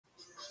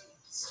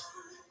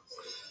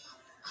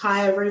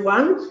Hi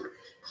everyone,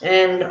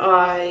 and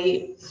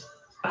I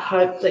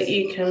hope that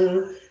you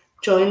can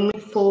join me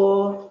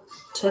for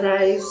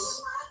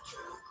today's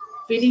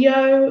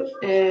video,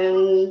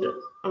 and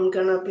I'm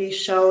going to be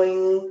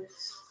showing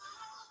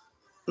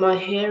my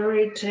hair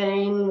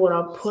routine, what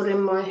I put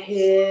in my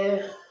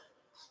hair,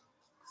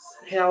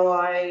 how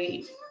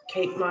I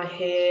keep my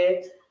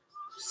hair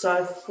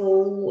so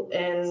full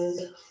and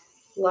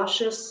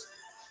luscious,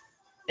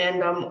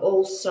 and I'm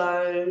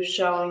also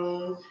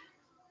showing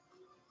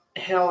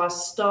how I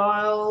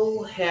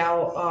style,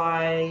 how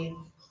I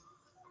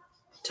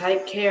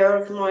take care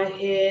of my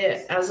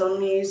hair as I'm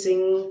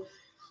using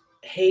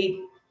heat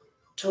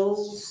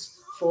tools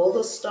for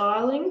the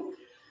styling.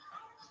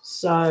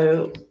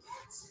 So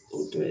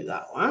we'll do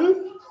that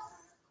one.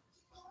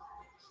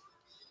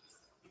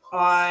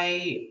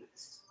 I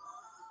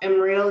am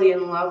really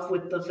in love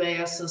with the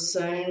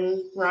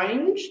Sassoon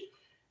range,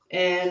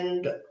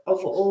 and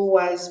I've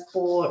always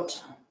bought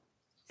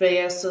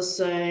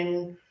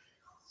Sassoon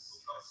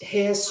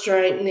hair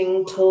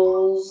straightening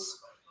tools,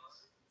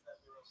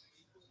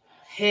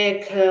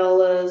 hair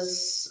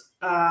curlers,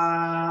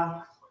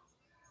 and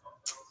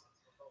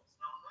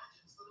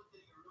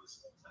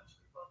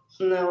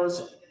there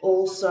was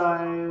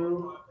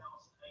also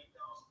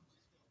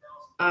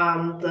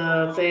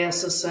the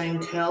Sassoon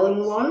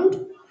curling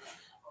wand,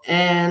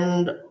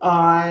 and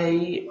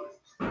I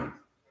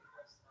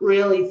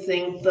really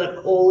think that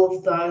all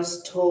of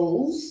those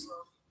tools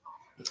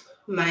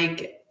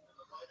make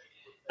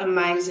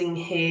amazing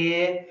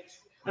hair,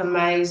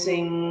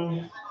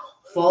 amazing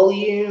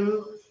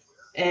volume,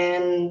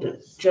 and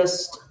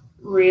just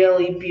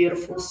really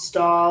beautiful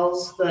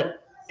styles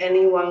that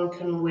anyone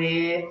can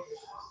wear,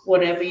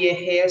 whatever your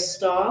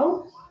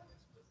hairstyle,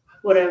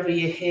 whatever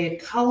your hair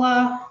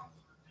color,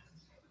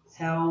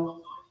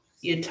 how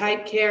you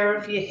take care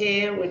of your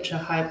hair, which I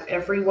hope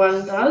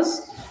everyone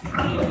does.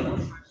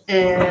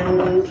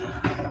 And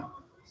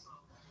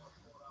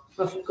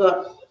I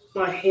forgot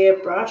my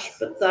hairbrush,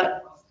 but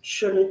that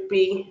shouldn't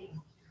be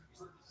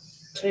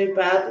too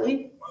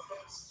badly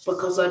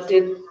because I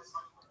did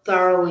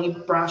thoroughly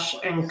brush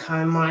and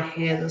comb my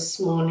hair this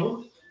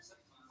morning.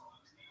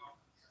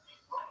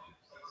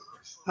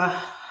 I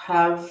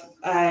have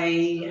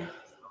a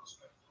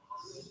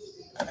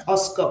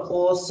Oscar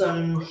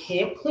Awesome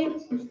hair clip,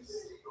 and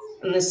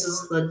this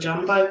is the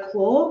Jumbo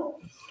Claw.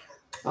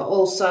 I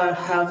also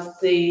have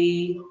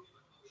the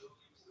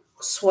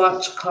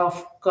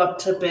Swatchcough Got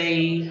to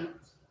Be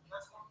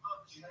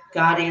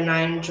Guardian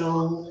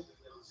Angel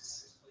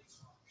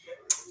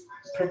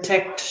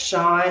Protect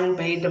Shine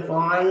Be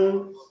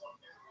Divine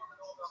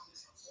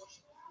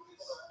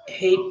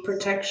heat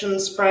protection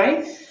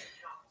spray,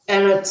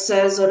 and it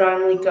says it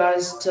only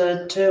goes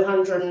to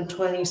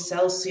 220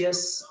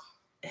 Celsius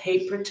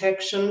heat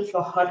protection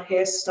for hot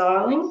hair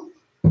styling,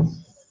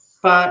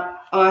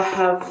 but I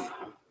have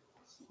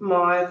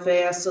my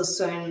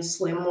Sassoon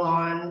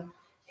Slimline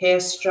hair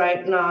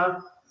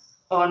straightener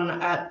on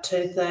at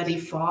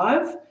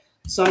 235,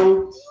 so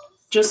I'm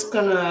just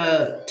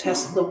gonna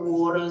test the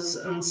waters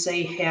and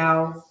see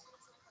how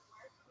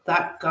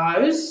that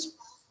goes.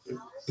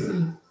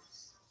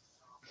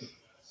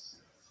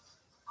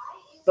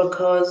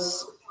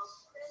 Because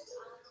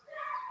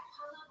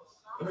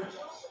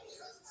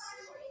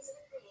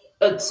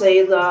it's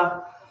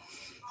either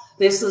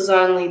this has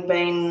only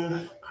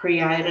been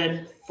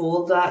created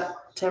for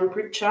that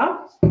temperature,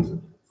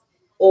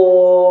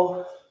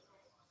 or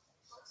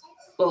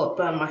will it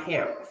burn my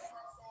hair off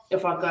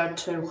if I go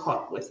too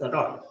hot with it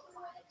on.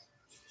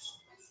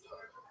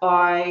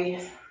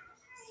 I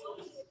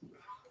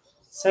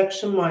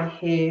section my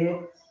hair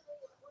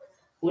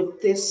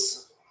with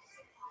this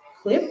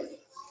clip.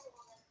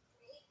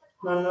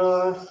 I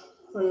know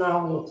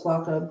I look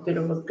like a bit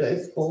of a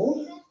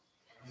goofball,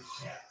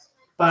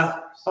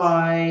 but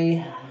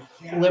I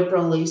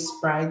liberally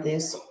spray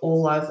this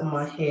all over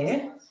my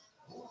hair.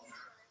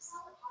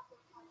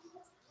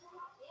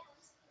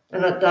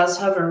 And it does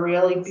have a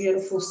really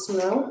beautiful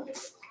smell.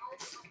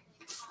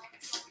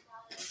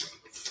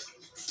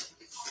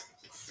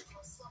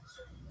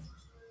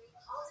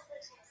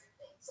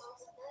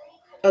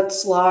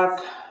 It's like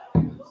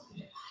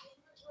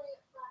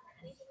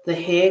the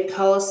hair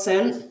color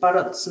scent, but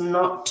it's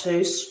not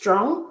too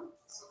strong.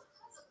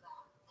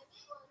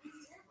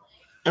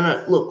 And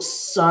it looks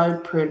so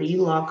pretty,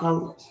 like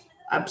I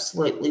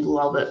absolutely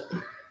love it.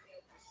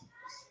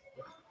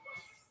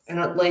 And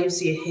it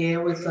leaves your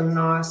hair with a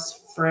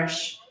nice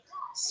fresh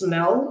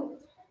smell,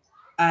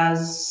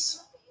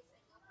 as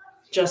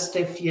just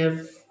if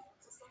you've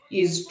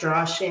used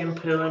dry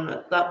shampoo in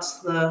it, that's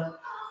the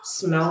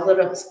smell that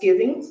it's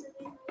giving.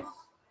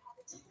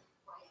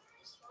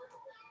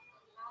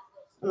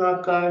 And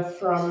I go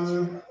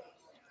from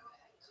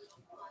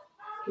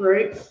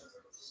root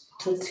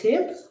to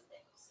tip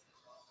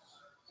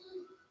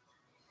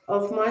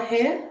of my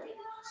hair.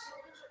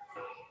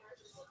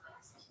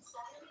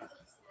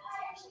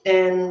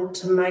 And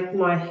to make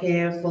my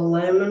hair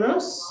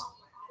voluminous,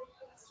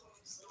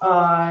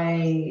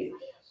 I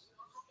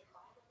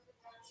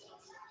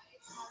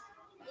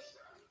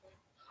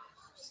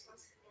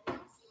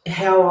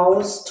how I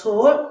was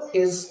taught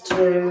is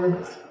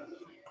to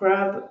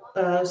grab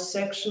a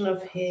section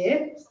of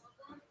hair,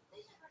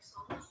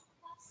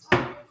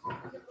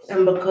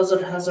 and because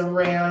it has a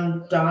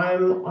round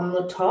dome on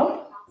the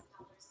top,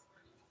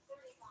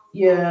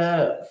 you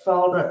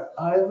fold it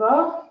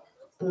over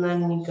and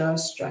then you go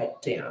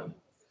straight down.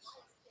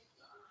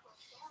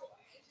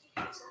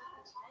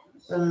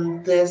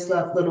 And there's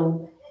that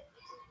little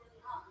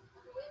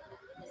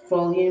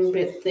volume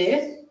bit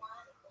there.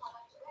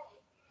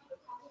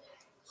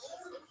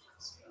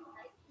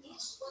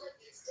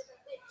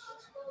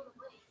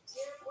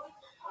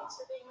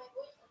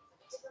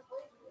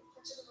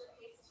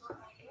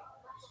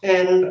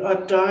 And I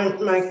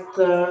don't make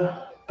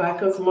the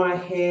back of my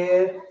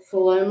hair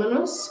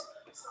voluminous.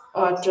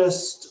 I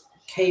just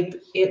keep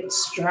it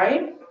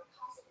straight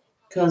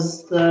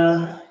because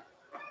the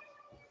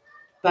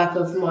back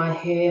of my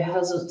hair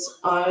has its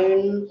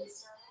own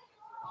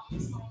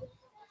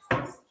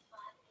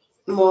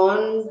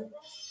mind.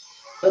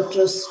 It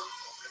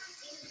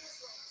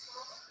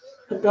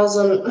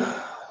doesn't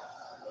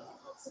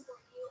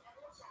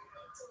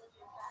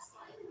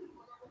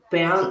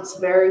bounce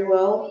very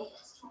well,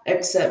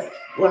 except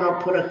when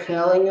I put a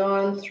curling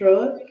iron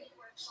through it.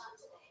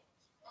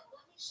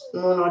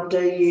 And when I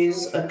do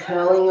use a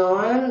curling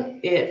iron,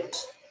 it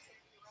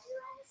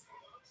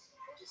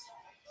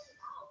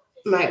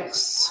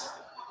makes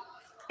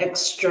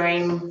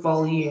extreme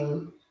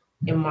volume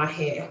in my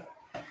hair.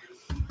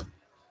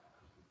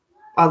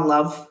 I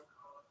love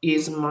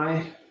using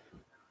my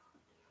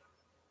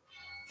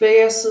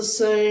VS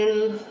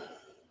Sassoon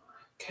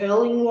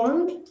curling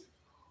wand.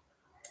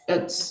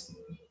 It's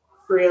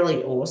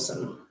really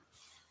awesome.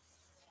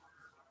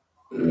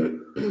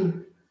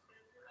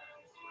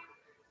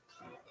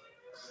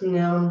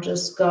 Now I'm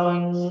just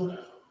going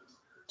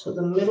to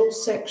the middle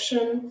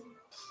section.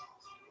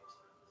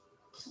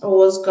 I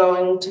was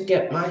going to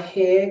get my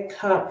hair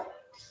cut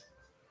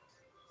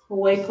a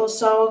week or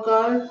so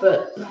ago,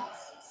 but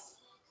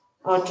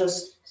I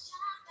just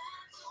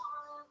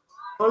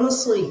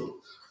honestly,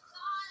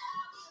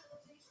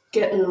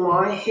 getting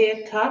my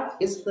hair cut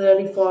is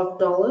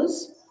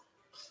 $35.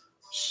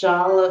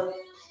 Charlotte,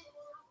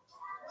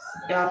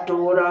 our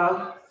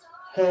daughter,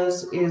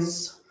 hers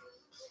is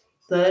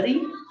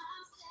 $30,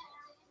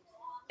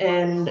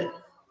 and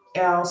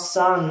our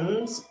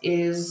son's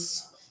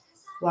is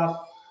like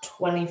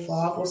 $25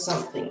 or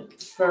something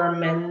for a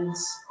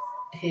men's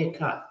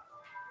haircut,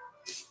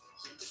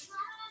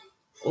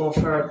 or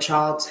for a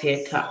child's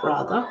haircut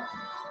rather.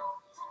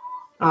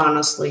 I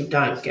honestly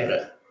don't get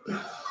it.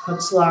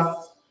 It's like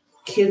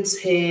kids'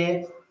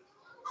 hair.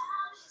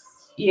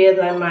 Yeah,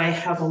 they may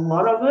have a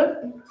lot of it,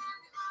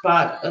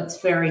 but it's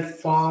very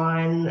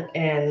fine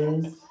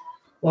and,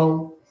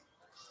 well,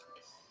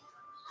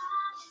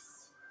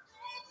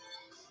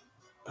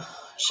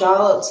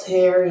 Charlotte's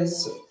hair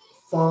is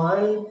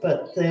fine,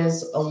 but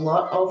there's a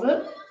lot of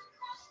it.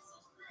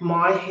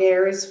 My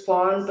hair is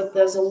fine, but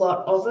there's a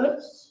lot of it.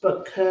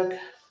 But Kirk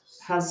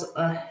has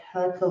a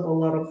heck of a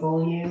lot of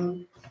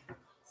volume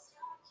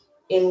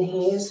in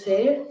his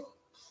hair.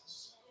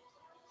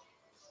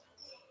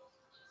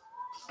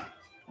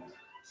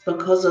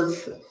 Because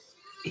of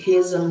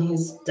his and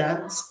his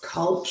dad's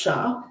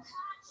culture,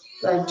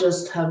 they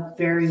just have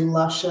very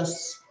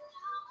luscious,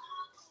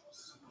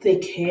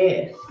 thick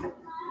hair.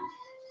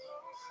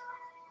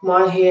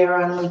 My hair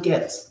only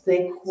gets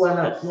thick when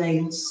it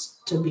needs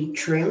to be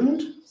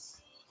trimmed,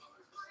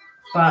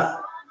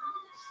 but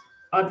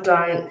I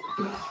don't.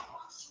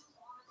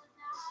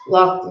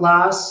 Like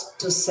last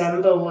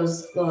December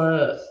was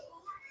the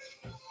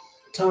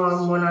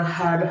time when I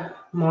had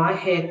my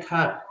hair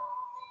cut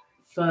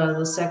for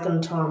the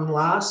second time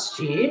last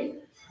year,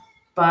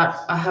 but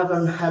I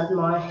haven't had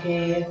my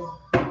hair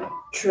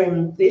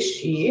trimmed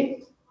this year,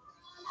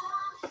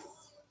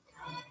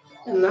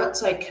 and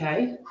that's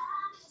okay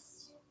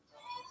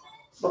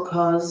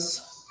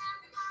because,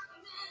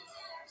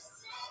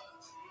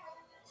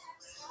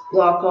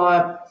 like,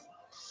 I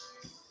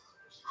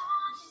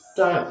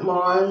don't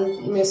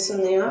mind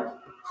missing out.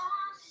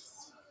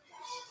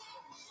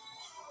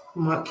 I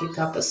might kick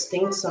up a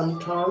stink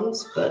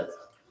sometimes, but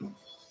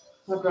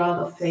I'd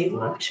rather feed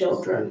my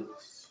children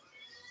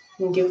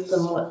and give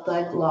them what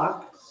they'd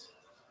like.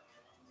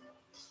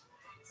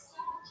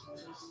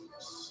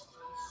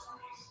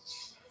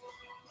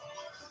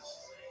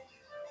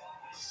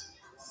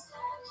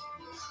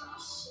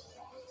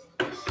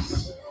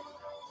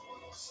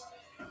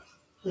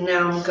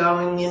 Now I'm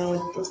going in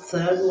with the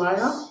third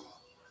layer.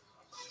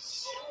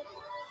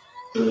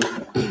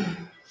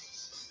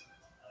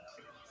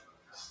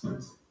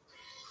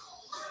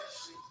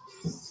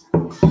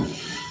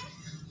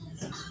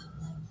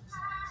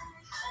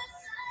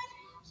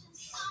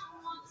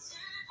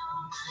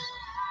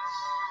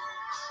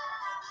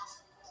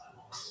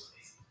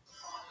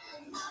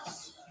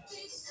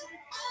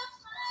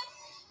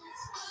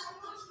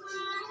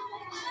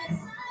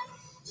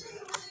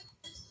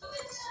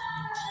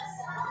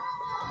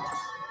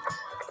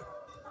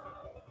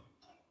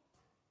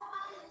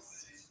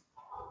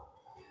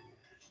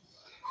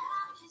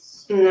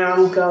 Now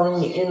I'm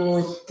going in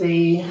with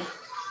the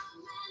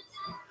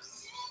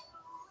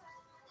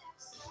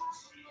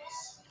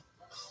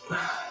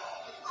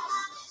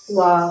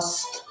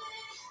last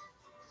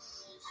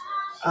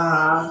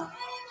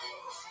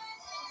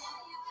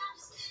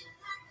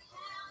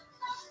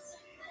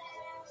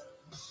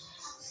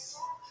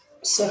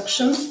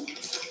section.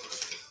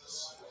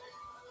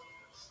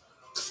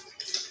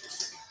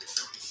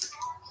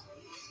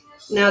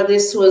 Now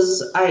this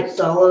was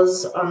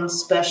 $8 on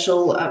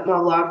special at my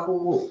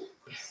local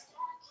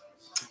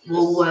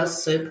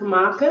Woolworths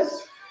supermarket,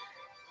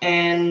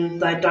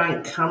 and they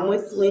don't come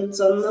with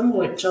lids on them,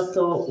 which I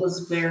thought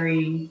was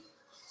very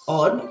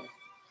odd.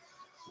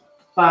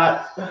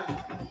 But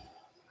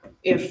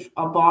if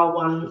I buy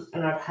one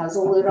and it has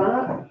a lid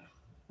on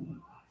it,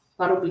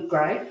 that'll be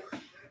great.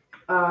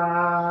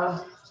 I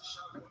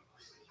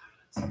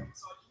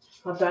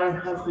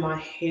don't have my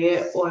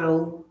hair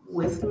oil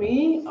with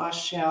me. I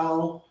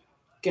shall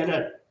get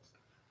it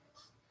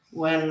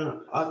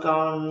when I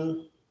go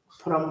and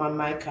put on my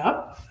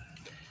makeup.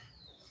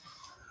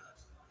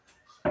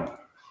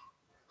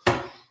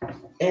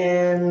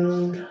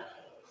 And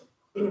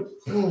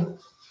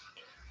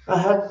I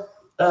had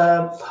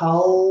a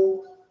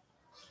poll,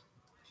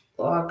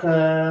 like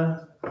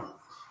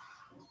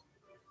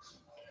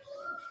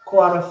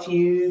quite a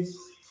few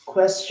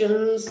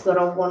questions that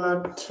I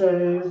wanted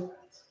to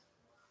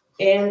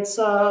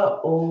answer,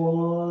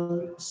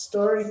 or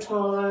story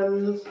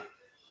time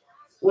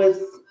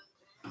with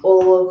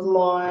all of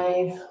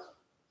my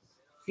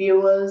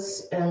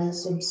viewers and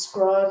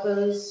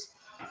subscribers.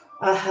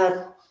 I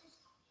had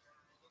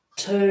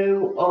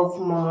 2 of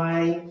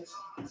my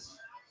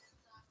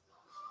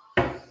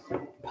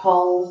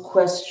poll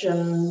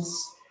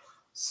questions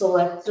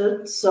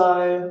selected.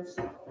 So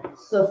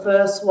the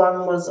first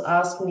one was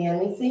Ask Me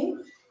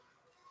Anything,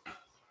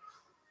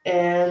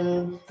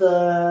 and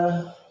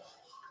the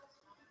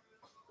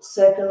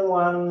second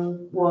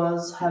one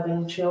was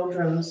having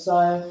children.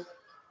 So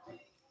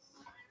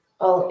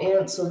I'll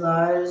answer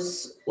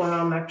those when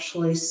I'm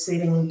actually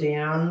sitting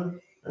down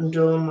and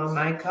doing my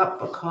makeup,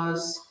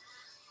 because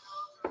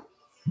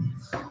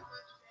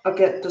I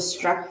get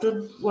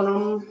distracted when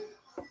I'm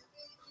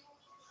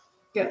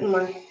getting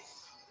my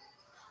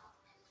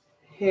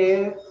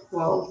hair,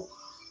 well,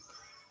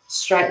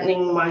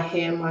 straightening my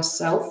hair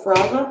myself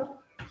rather.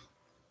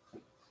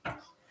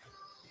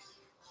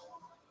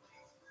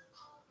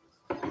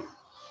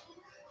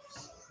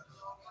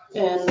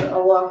 And I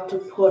like to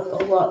put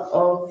a lot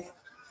of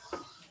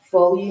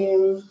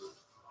volume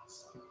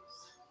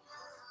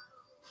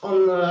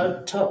on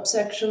the top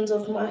sections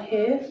of my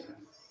hair.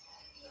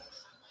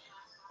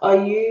 I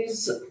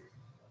use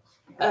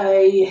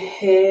a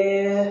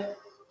hair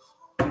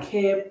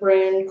care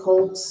brand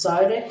called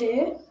Soda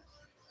Hair,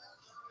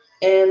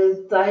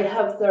 and they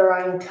have their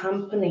own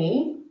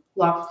company,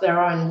 like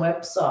their own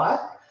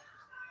website,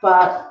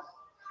 but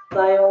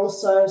they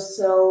also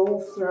sell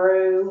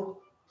through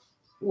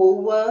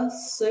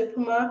Woolworths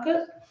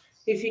supermarket.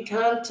 If you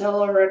can't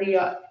tell already,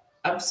 I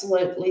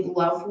absolutely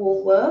love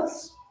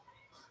Woolworths,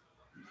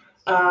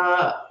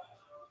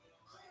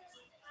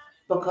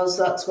 because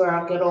that's where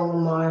I get all of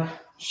my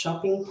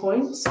shopping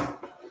points.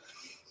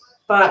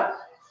 But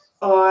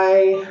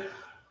I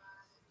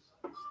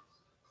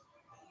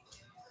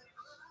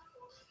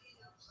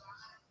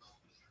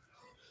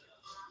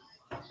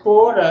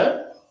bought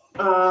it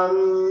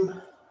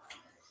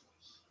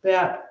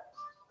about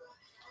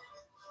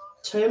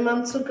 2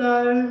 months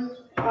ago,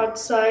 I'd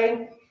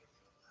say,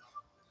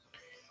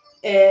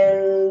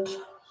 and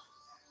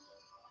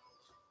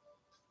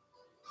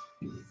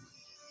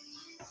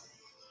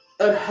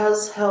it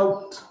has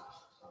helped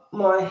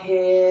my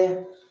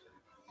hair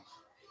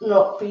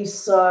not be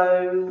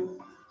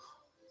so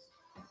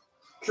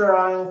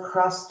dry and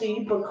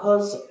crusty,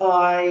 because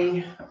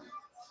I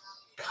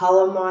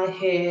colour my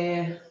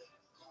hair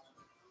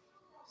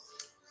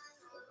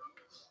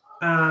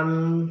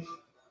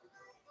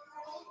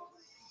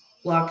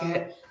like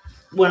it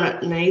when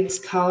it needs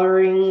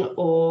colouring,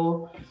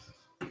 or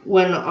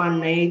when I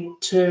need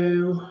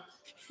to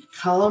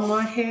colour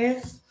my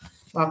hair,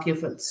 like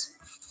if it's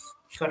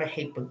got a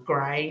heap of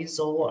greys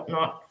or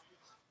whatnot.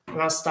 And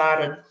I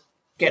started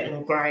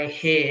getting grey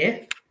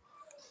hair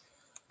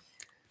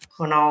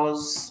when I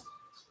was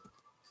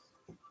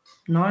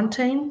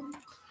 19,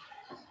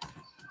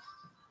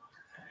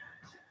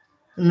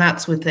 and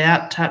that's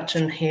without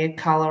touching hair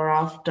colour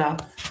after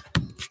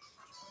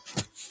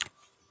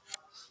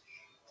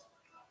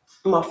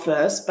my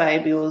first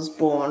baby was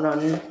born,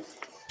 and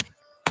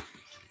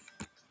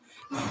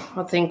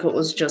I think it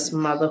was just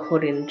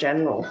motherhood in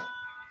general.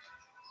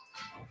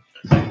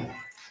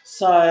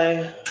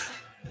 So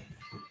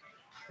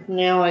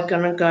now we're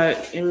going to go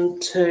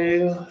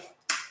into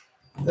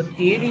the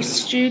beauty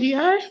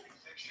studio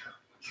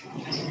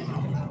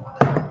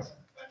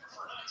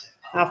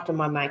after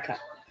my makeup.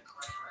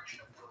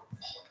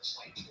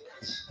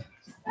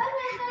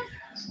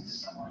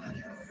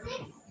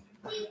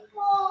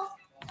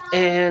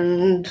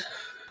 And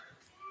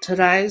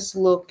today's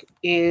look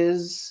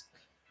is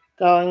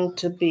going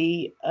to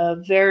be a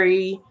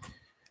very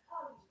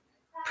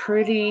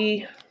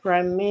pretty,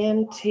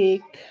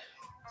 romantic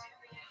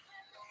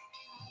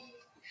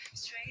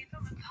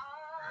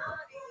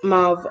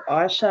mauve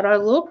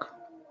eyeshadow look.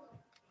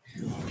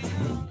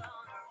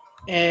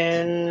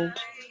 And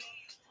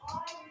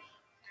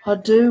I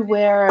do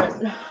wear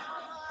it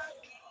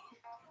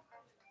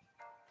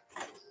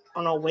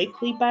on a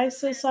weekly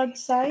basis, I'd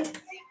say.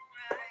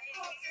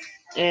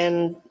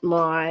 And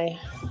my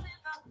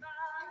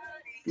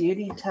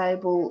beauty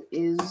table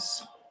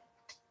is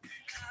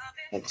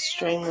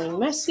extremely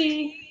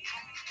messy.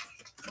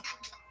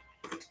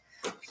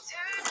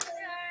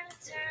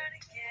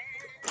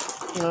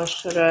 And I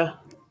should have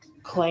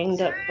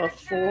cleaned it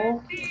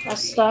before I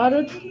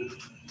started,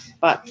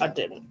 but I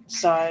didn't.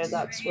 So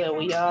that's where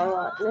we are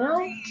right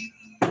now.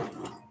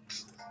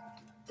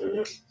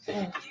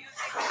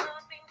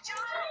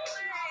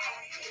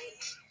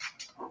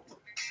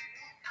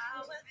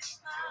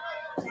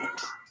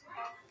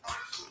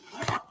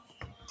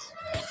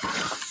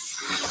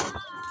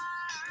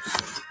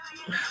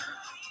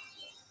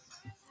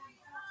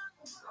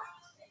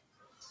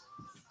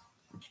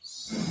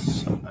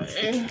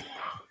 So,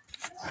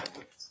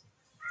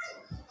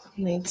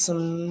 need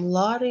some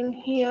light in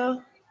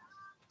here.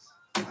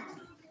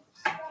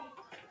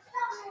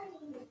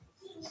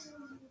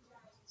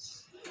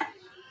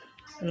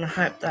 And I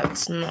hope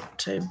that's not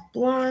too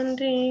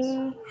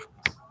blinding.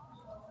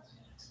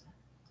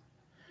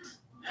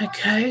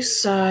 Okay,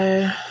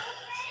 so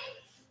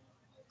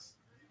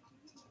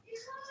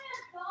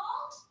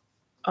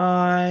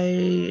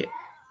I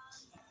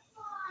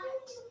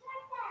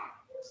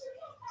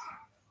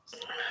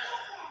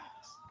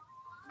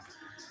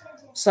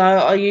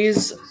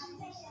use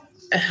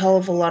a hell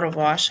of a lot of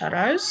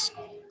eyeshadows,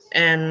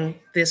 and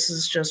this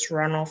is just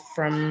run off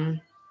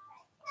from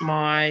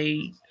my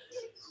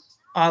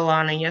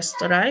eyeliner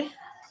yesterday.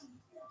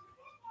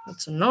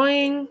 It's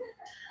annoying,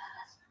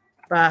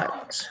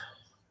 but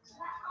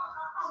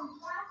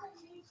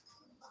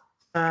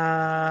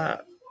I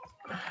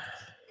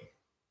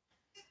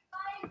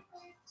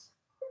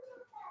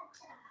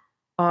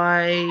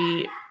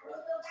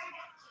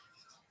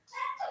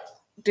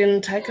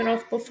didn't take it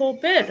off before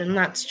bed, and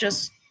that's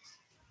just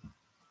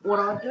what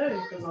I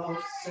do because I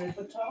was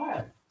super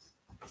tired.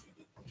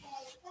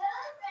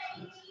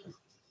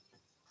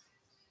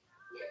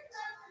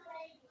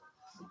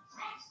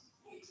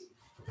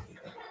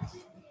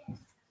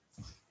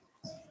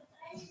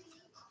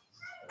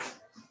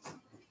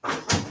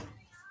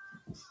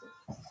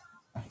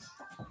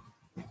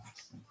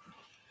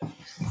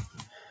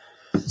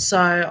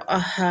 So I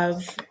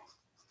have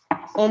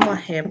all my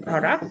hair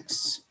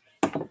products.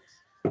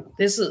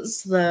 This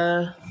is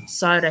the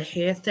Soda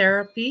Hair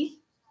Therapy,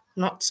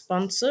 not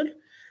sponsored.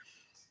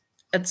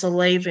 It's a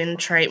leave-in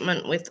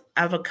treatment with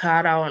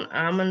avocado and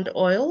almond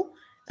oil,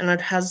 and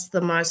it has the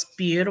most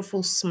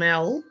beautiful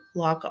smell.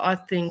 Like, I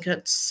think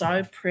it's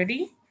so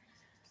pretty.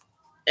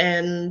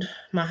 And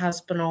my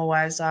husband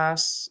always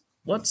asks,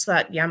 "What's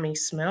that yummy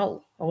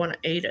smell? I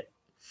want to eat it."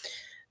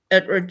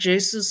 It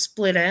reduces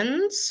split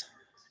ends,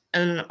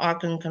 and I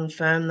can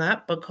confirm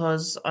that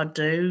because I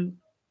do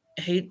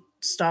heat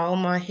style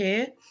my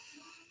hair.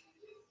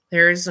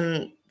 There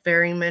isn't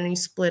very many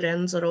split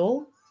ends at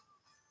all.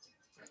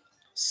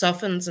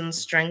 Softens and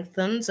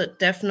strengthens. It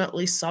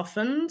definitely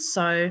softens.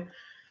 So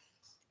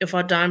if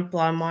I don't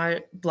blow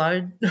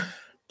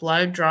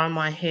dry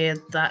my hair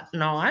that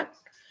night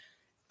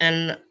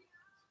and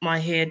my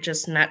hair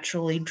just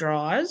naturally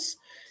dries,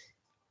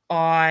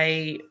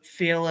 I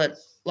feel it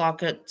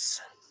like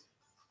it's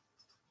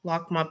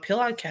like my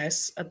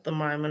pillowcase at the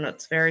moment.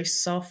 It's very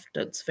soft.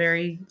 It's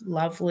very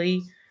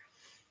lovely.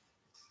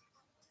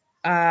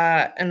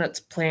 And it's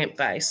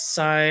plant-based.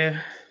 So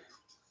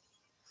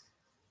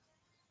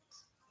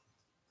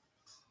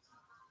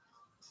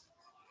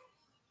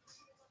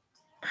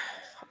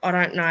I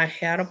don't know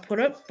how to put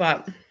it,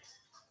 but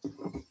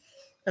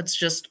it's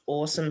just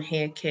awesome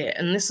hair care.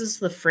 And this is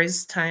the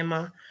frizz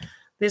tamer.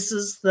 This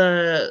is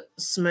the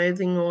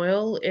smoothing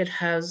oil. It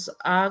has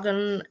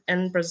argan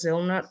and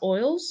Brazil nut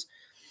oils.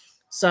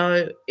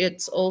 So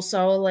it's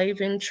also a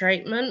leave-in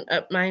treatment.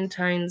 It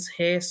maintains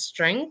hair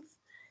strength,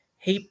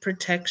 heat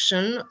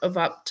protection of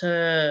up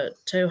to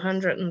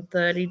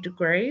 230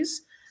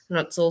 degrees, and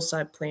it's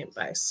also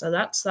plant-based. So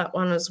that's that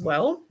one as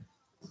well.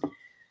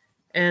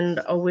 And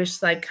I wish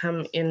they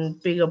come in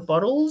bigger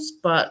bottles,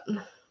 but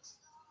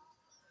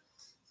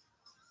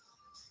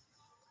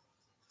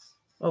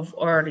I've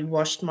already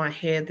washed my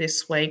hair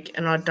this week,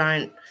 and I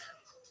don't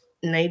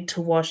need to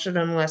wash it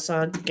unless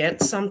I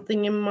get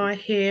something in my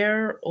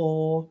hair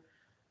or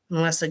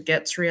unless it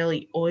gets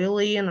really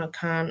oily and I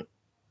can't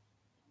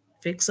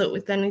fix it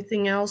with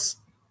anything else,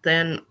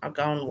 then I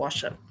go and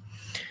wash it.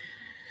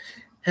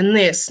 And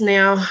this,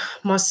 now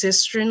my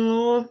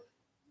sister-in-law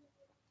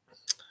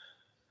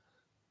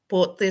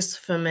bought this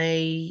for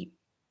me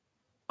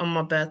on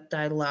my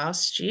birthday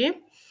last year,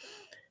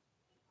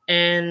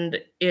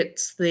 and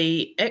it's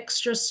the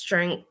Extra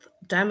Strength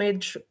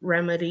Damage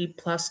Remedy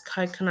plus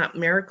Coconut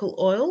Miracle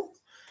Oil,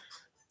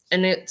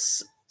 and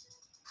it's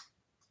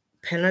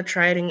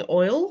penetrating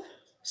oil.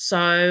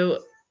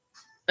 So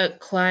it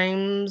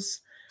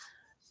claims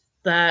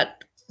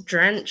that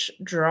drench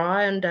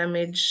dry and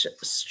damaged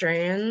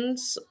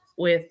strands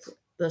with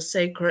the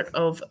secret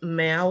of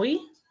Maui,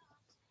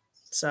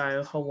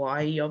 so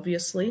Hawaii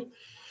obviously.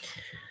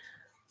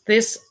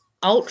 This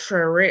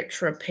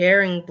ultra-rich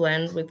repairing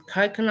blend with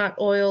coconut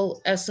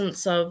oil,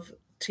 essence of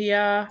tea,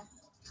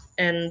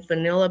 and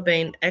vanilla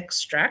bean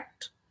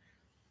extract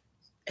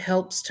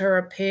helps to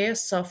repair,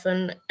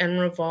 soften,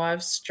 and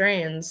revive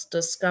strands.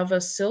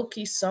 Discover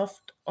silky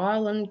soft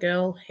island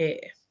girl hair.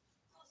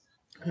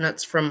 And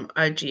that's from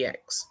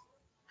OGX.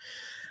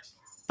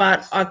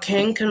 But I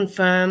can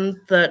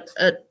confirm that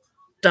it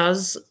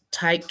does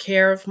take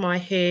care of my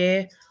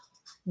hair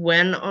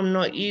when I'm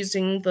not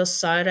using the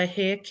soda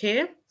hair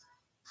care.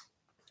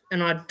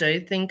 And I do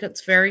think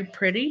it's very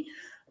pretty.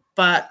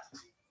 But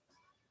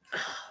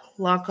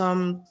like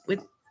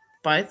with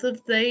both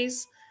of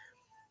these,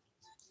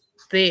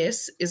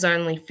 this is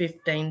only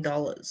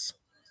 $15.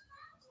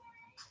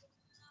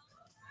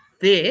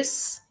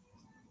 This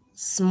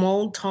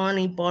small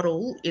tiny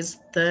bottle is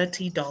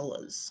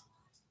 $30.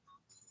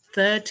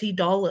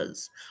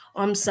 $30.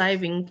 I'm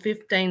saving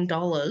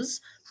 $15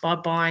 by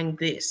buying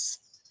this.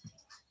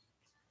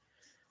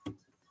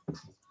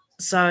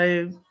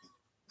 So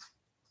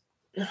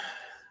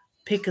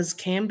pickers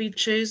can be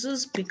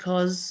choosers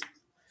because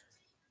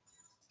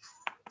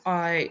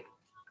I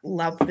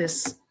love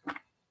this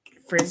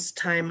Frizz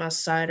Tamer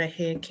Soda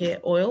Hair Care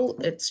Oil.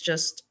 It's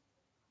just,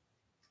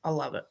 I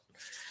love it.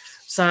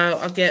 So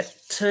I get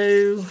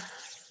 2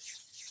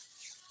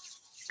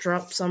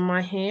 drops on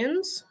my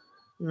hands,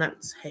 and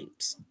that's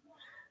heaps.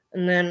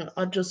 And then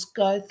I just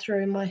go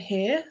through my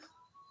hair.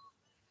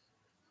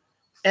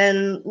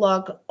 And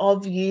like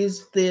I've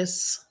used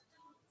this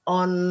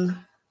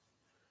on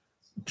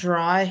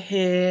dry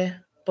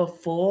hair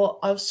before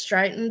I've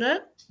straightened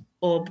it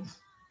or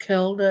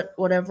curled it,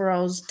 whatever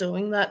I was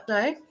doing that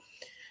day.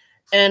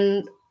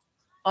 And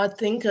I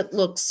think it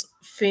looks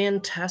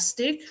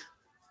fantastic.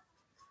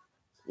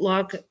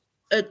 Like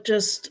it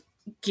just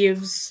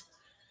gives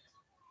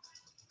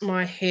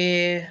my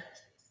hair,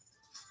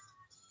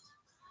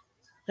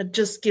 it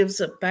just gives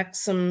it back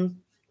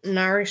some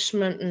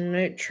nourishment and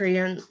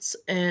nutrients,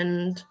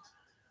 and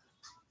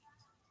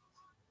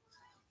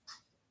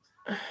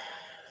I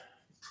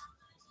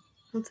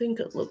think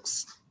it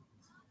looks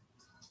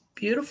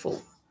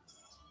beautiful.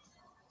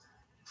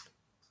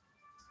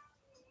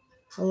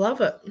 I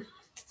love it.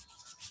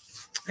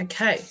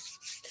 Okay,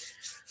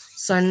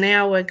 so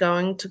now we're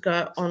going to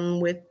go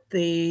on with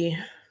the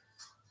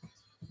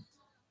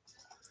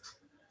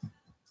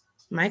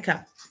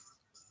makeup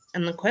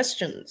and the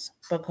questions,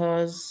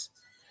 because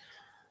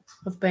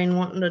I've been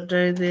wanting to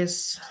do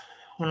this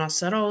when I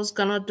said I was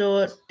going to do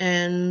it,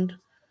 and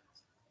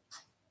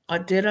I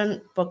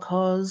didn't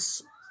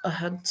because I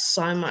had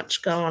so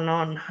much going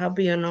on.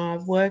 Hubby and I are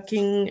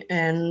working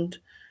and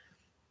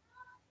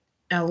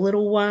our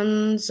little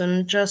ones,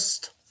 and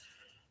just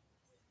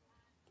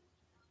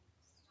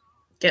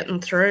getting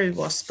through,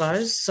 I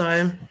suppose.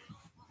 So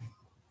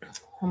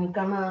I'm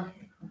gonna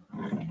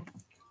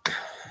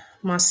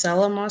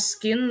micellar my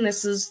skin.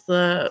 This is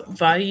the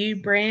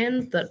Voyou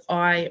brand that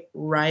I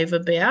rave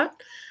about.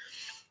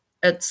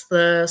 It's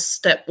the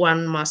Step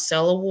 1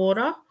 micellar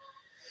water,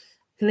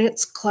 and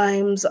its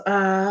claims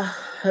are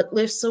it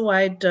lifts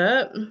away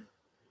dirt,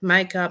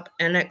 makeup,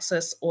 and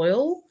excess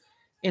oil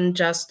in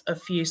just a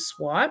few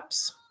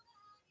swipes.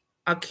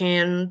 I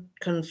can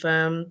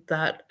confirm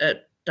that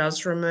it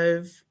does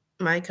remove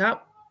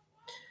makeup.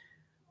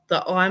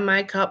 The eye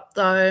makeup,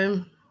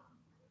 though,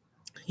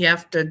 you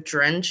have to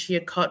drench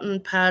your cotton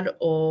pad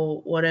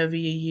or whatever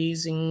you're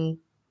using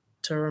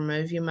to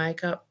remove your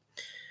makeup.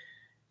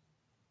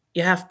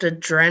 You have to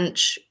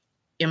drench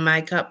your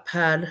makeup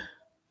pad,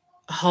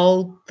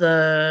 hold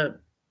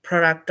the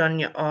product on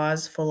your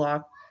eyes for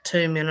like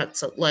 2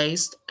 minutes at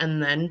least,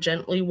 and then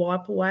gently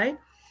wipe away.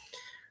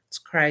 It's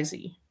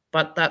crazy,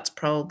 but that's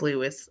probably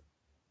with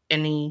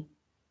any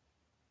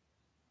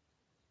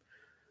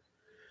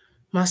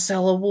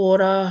micellar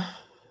water,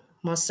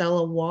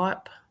 micellar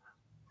wipe.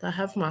 They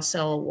have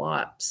micellar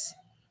wipes.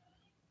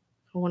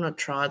 I want to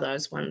try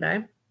those one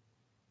day.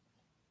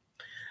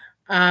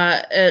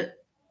 It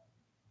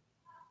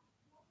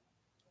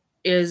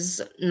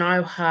is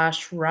no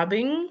harsh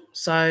rubbing,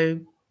 so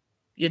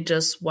you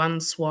just one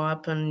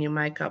swipe and your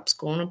makeup's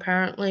gone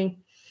apparently.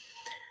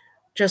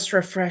 Just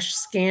refresh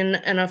skin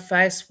and a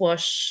face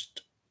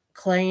washed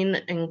clean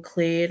and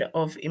cleared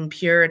of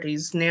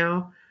impurities.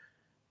 Now,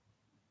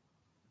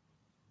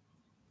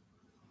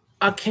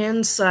 I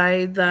can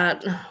say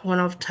that when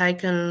I've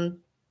taken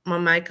my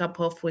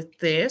makeup off with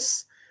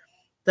this,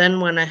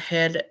 then went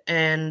ahead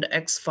and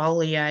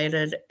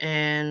exfoliated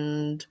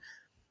and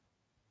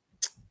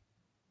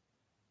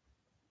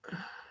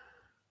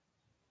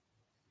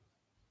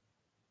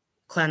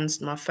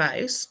cleansed my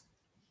face,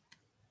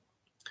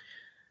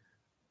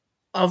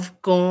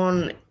 I've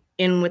gone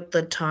in with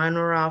the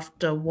toner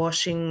after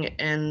washing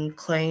and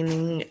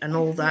cleaning and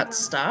all that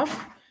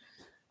stuff.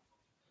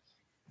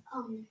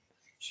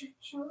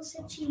 Cheryl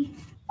said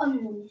I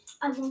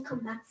won't come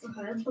back for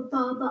her, but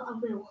I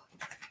will.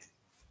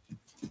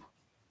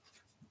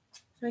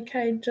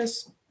 Okay,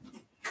 just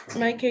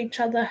make each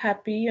other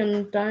happy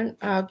and don't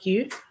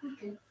argue.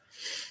 Okay.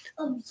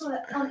 Sorry,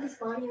 is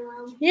Barney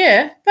around?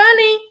 Yeah,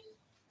 Barney,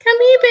 come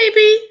here,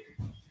 baby.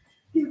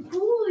 Good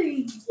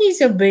boy.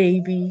 He's a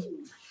baby.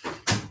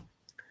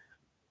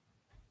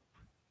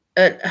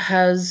 It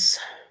has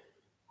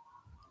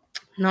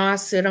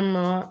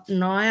niacinamide,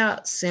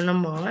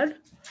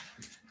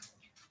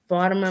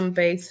 vitamin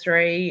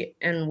B3,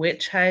 and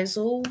witch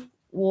hazel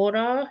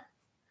water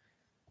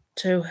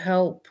to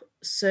help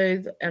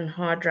soothe and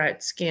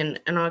hydrate skin.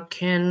 And I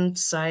can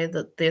say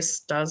that this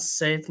does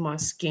soothe my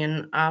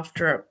skin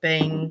after it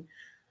being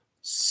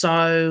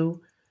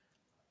so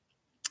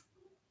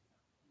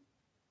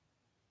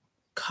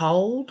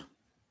cold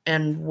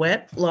and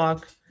wet. Like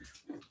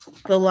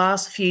the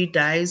last few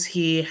days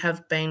here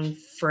have been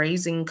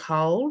freezing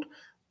cold.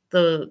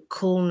 The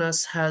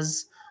coolness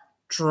has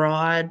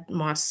dried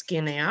my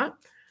skin out,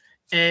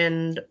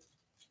 and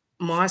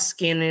my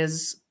skin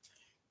is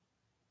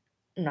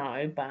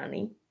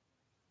Barney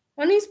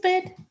on his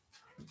bed.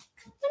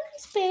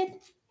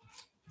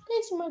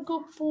 There's my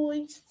good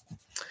boy.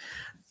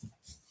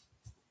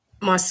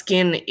 My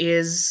skin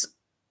is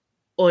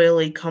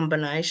oily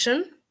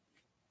combination,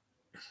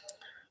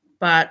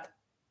 but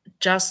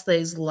just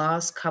these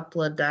last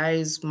couple of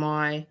days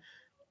my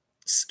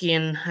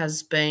skin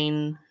has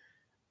been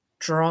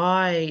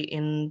dry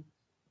in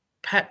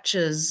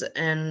patches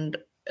and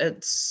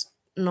it's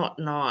not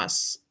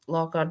nice.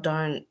 Like, I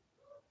don't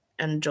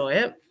enjoy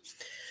it.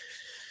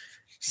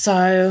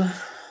 So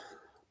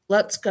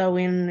let's go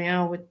in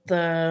now with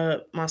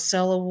the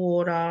micellar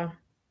water,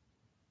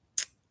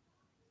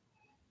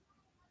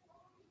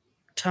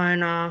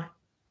 toner,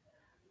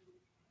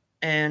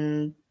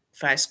 and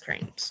face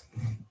creams.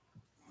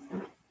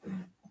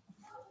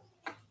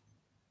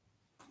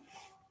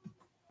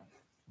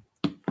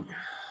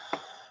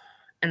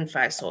 And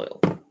face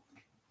oil.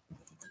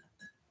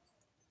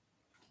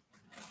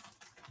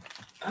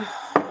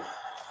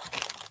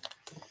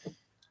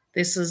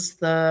 This is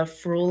the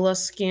Frula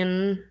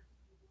Skin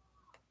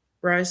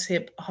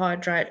Rosehip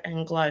Hydrate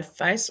and Glow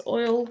Face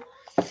Oil.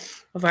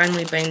 I've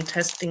only been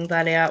testing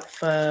that out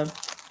for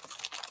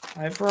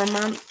over a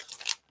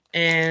month,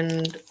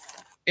 and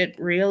it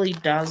really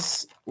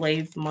does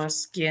leave my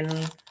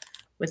skin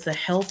with a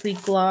healthy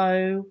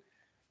glow.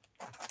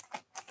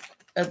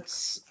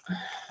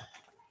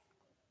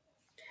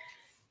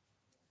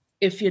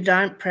 If you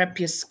don't prep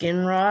your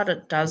skin right,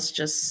 it does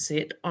just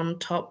sit on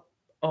top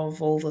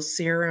of all the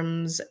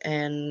serums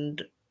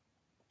and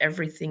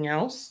everything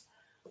else.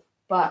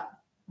 But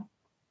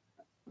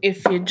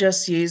if you're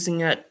just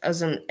using it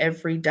as an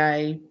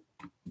everyday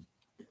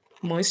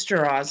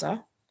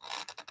moisturizer,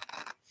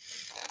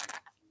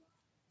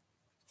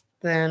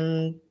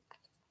 then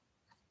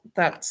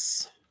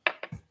that's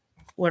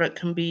what it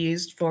can be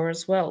used for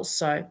as well.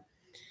 So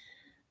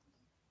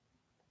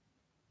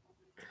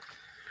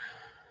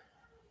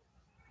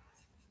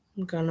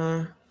I'm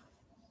gonna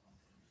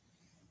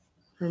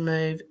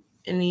remove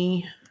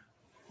anything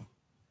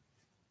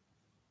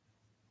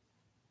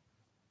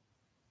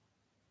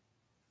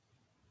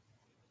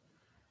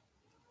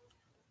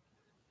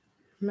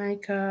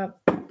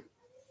makeup,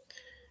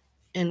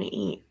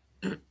 anything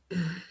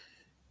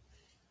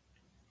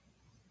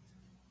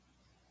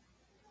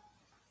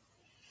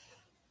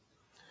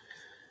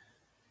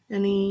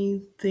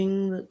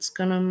that's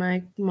gonna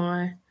make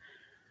my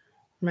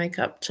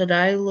makeup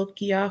today look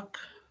yuck.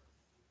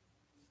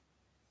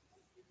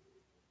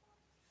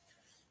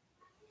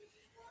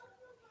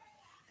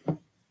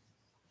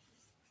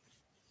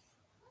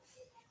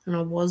 And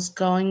I was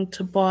going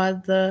to buy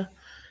the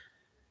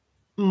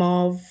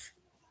mauve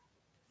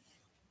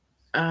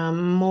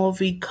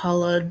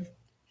coloured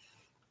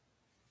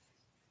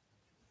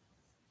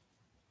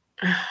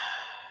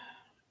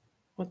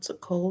what's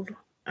it called?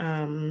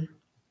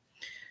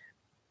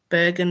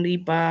 Burgundy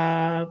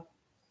Bar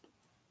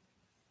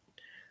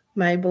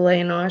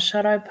Maybelline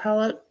eyeshadow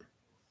palette.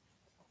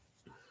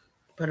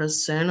 But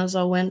as soon as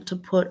I went to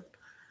put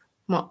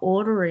my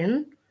order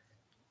in,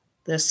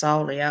 they're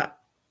sold out.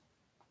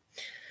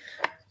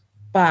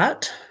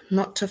 But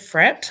not to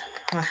fret,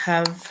 I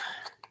have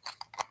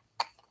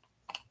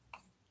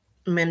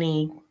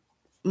many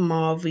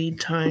mauve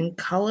tone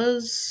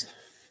colours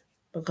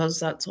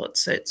because that's what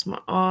suits my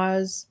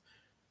eyes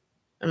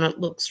and it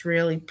looks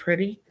really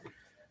pretty.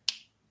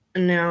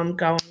 And now I'm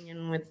going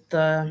in with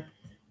the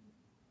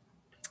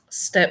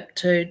Step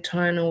 2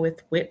 toner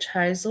with witch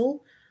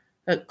hazel.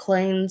 It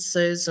cleans,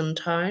 soothes and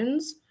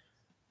tones.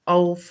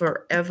 I'll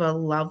forever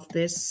love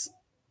this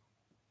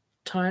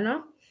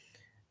toner.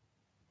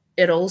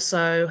 It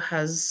also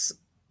has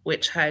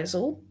witch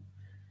hazel,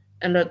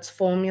 and it's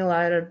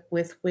formulated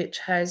with witch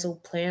hazel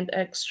plant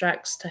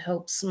extracts to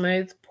help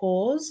smooth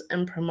pores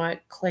and promote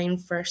clean,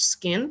 fresh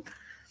skin.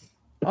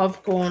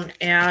 I've gone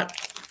out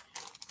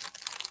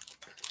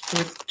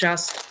with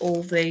just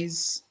all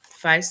these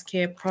face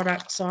care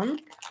products on,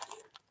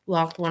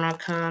 like when I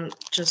can't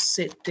just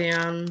sit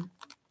down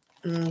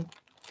and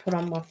put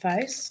on my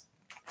face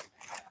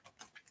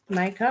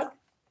makeup,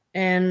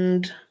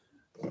 and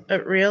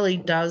it really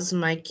does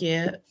make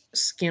your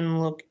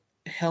skin look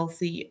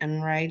healthy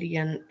and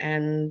radiant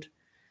and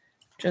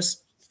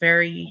just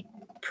very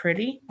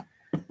pretty.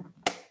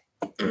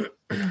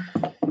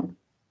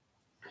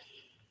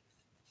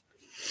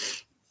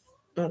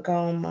 I'll go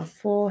on my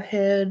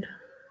forehead,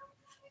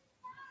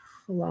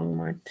 along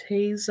my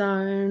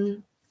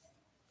T-zone,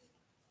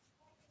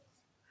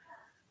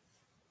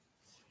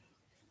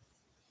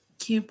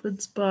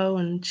 Cupid's bow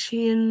and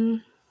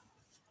chin,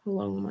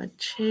 along my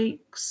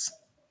cheeks.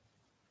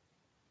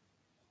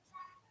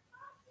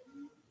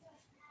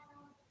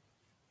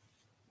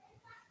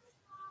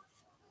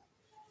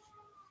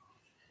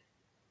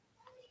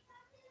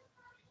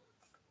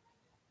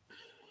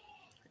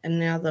 And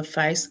now the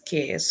face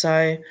care.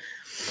 So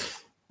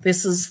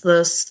this is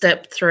the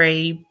Step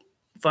 3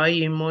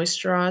 Volume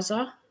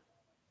Moisturiser.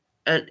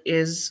 It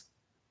is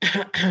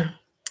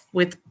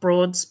with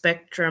broad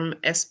spectrum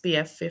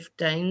SPF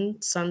 15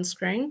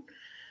 sunscreen.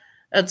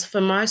 It's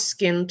for most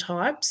skin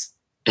types.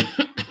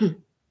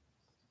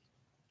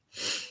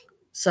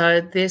 So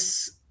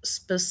this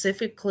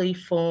specifically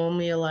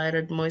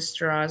formulated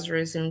moisturiser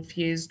is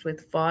infused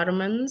with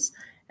vitamins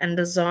and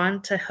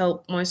designed to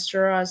help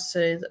moisturize,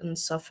 soothe, and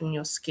soften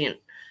your skin.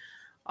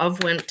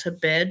 I've went to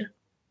bed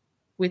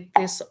with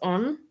this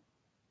on,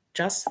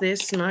 just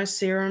this, no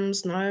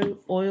serums, no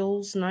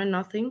oils, no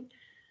nothing.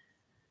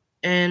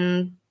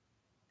 And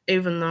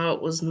even though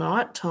it was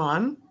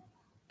nighttime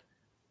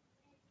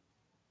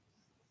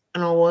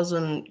and I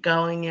wasn't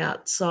going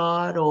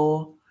outside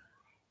or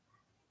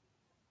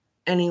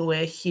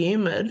anywhere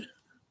humid,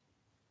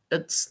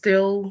 it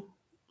still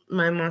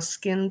made my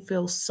skin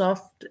feel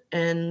soft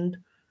and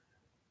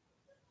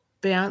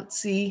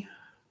bouncy,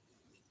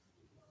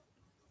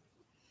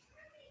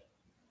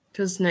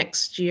 because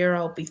next year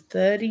I'll be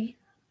 30.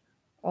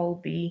 I'll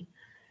be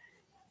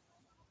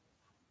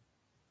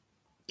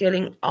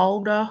getting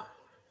older,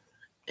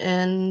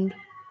 and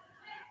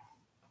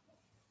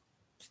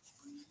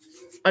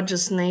I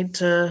just need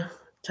to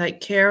take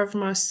care of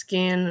my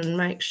skin and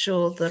make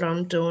sure that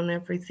I'm doing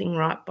everything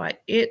right by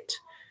it.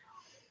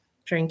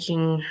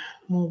 Drinking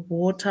more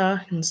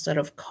water instead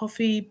of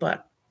coffee,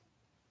 but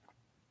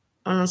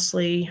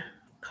honestly,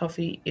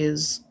 coffee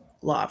is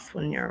life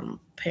when you're a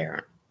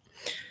parent.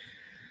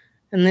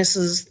 And this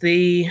is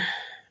the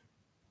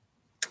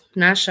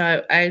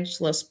Nasho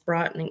Ageless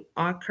Brightening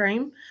Eye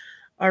Cream.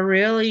 I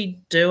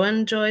really do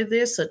enjoy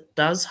this. It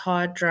does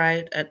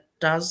hydrate. It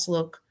does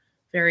look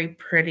very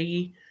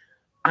pretty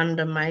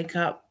under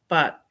makeup,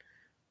 but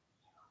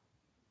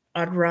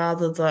I'd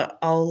rather the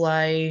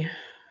Olay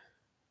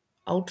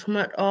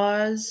Ultimate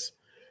Eyes,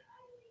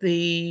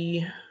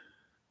 the,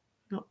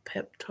 not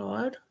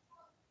peptide,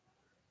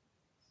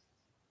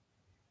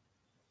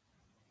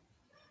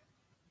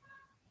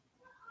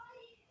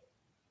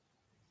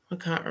 I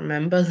can't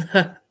remember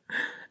the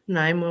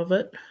name of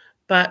it,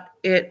 but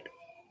it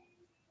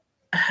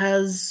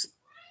has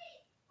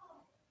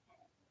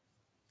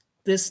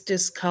this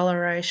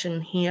discoloration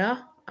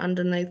here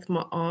underneath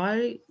my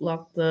eye,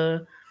 like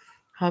the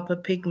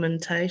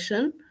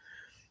hyperpigmentation.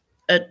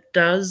 It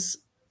does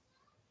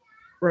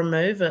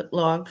remove it.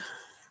 Like,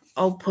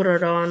 I'll put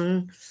it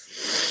on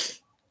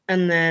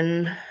and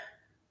then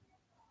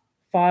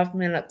 5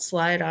 minutes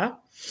later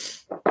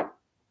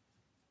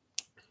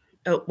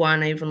it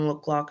won't even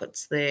look like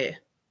it's there.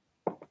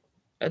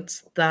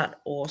 It's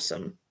that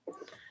awesome.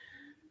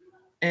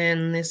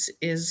 And this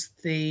is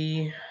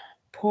the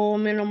pore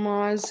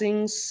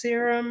minimizing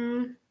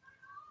serum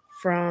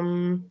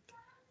from,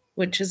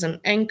 which is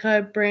an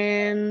Anko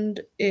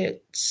brand.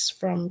 It's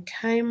from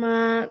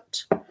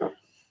Kmart.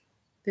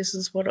 This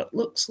is what it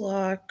looks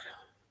like,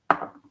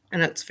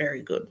 and it's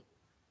very good.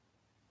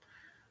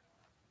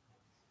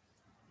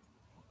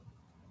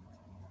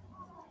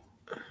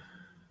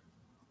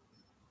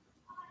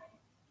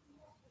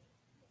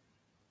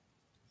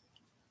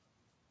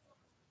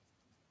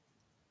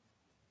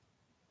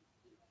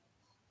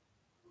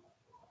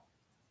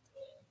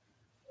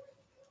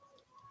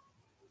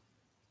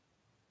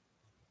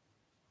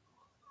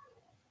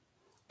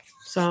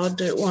 So I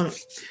do want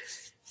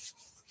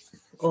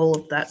all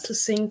of that to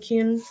sink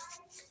in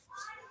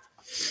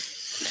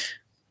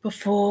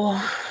before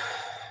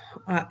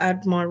I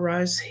add my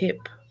rose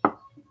hip.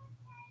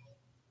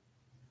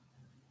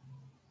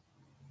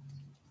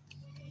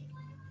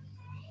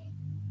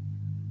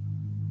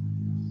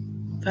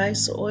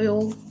 Face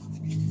oil.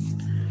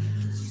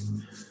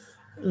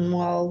 And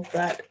while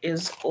that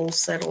is all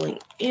settling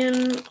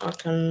in, I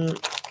can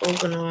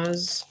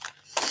organise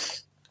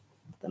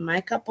the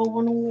makeup I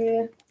want to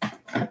wear.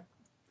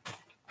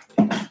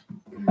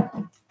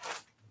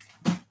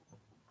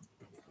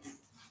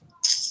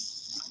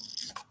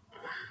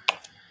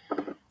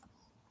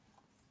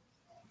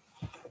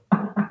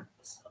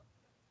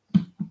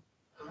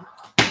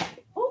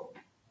 Oh.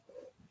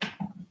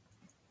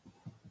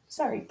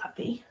 Sorry,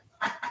 puppy.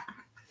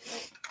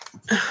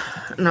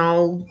 And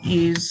I'll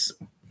use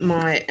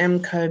my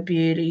MCO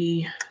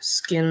Beauty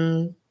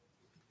Skin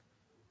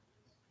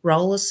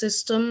Roller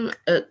System.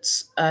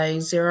 It's a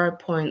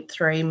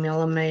 0.3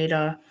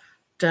 millimeter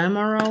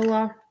derma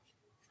roller,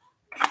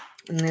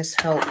 and this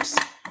helps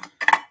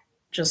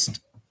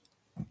just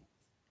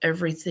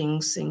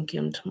everything sink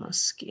into my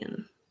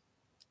skin.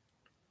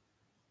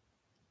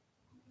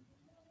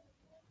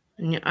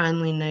 And you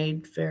only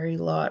need very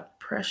light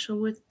pressure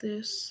with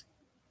this.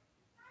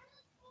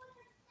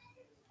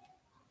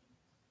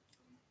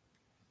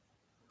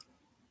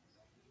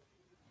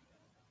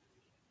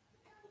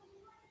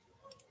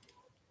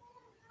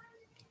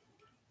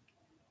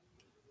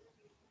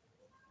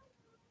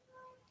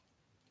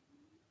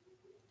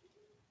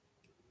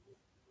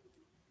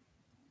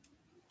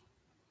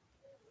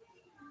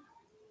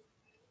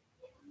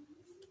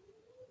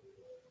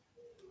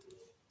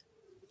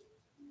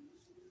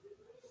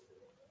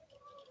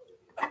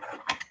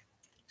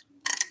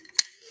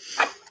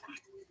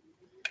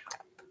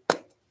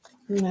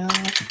 Now,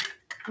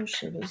 oh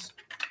shivers.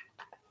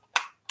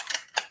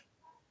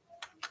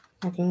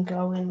 I can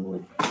go in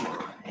with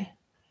my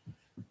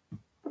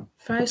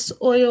face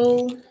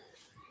oil.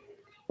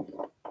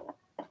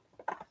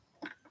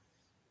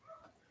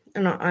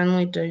 And I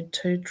only do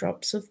 2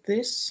 drops of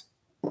this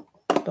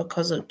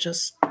because it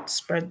just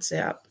spreads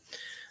out.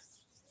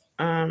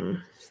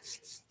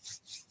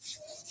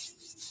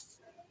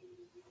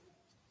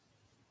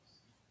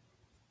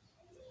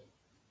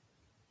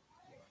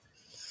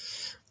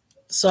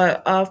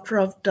 So after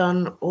I've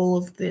done all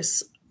of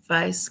this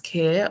face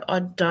care,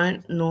 I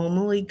don't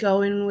normally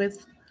go in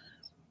with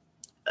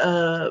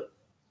a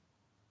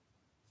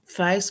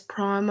face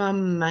primer,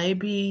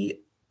 maybe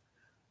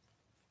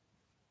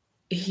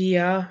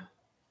here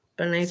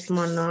beneath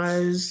my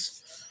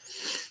nose,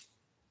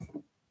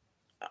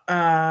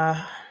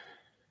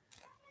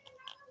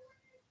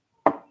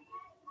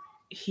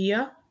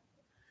 here,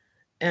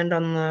 and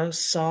on the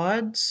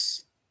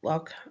sides,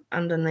 like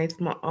underneath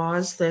my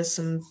eyes, there's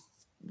some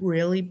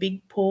really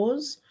big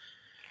pores.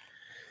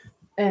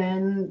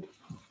 And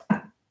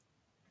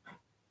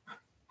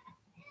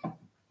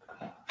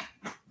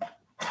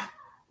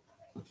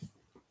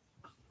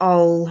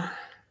I'll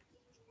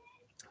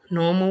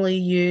normally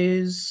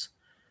use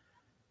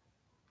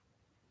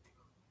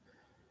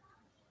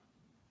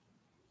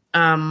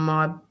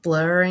my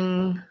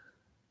blurring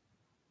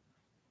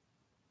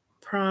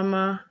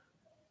primer.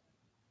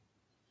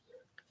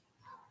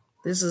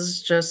 This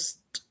is just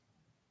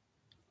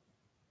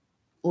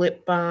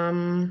lip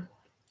balm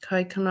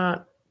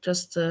coconut,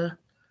 just a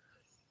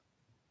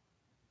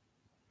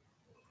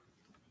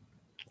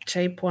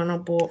cheap one I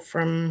bought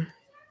from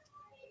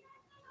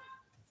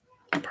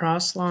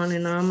Priceline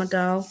in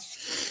Armidale.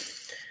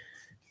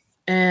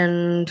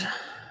 And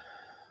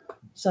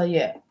so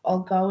yeah, I'll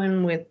go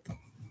in with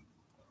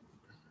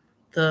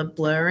the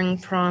blurring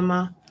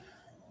primer,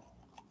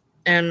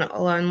 and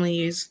I'll only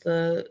use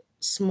the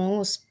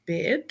smallest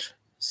bit,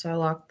 so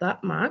like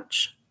that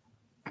much,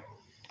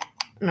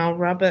 and I'll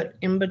rub it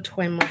in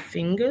between my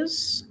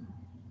fingers,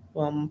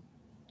 well,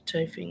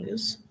 2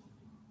 fingers,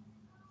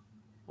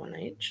 one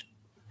each,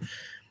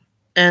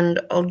 and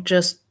I'll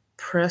just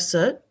press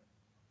it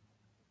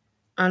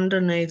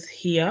underneath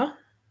here,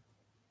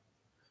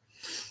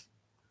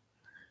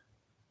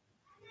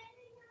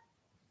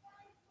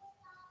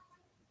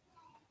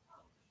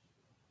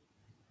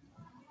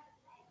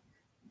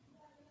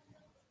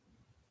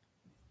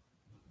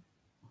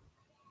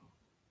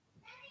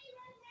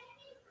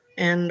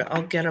 and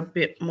I'll get a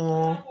bit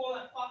more.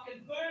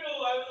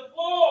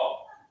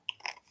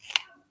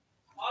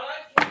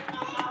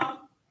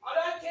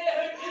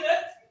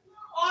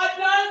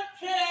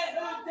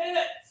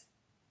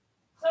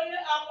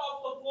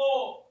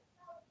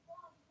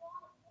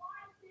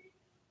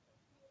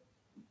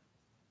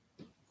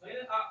 Clean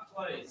it up,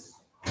 please.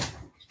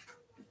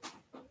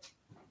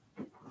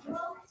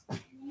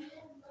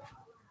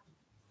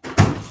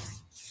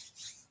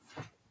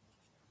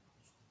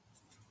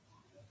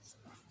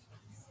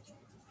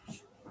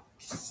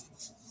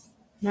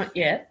 Not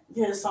yet.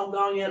 Yes, I'm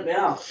going out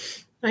now.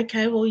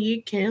 Okay, well,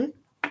 you can.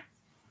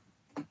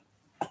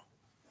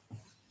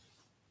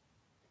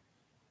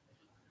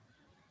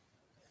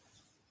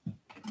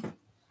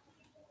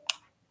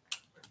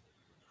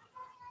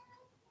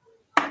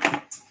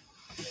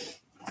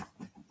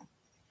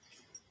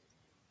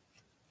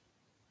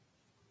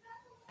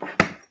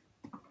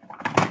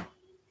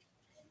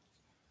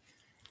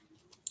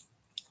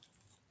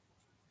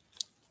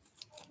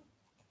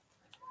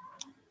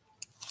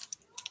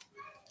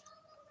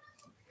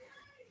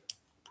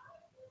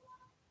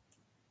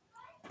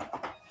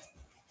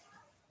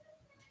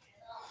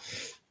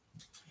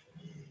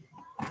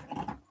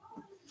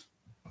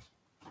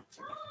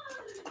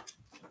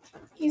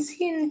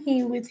 He's in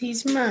here with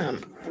his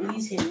mum.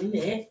 He's in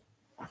there.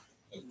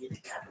 And get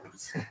the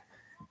cuddles.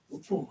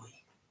 Good boy.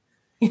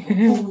 Good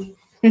boy.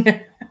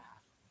 Good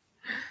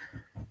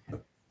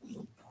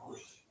boy.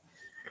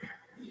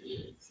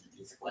 Yes, he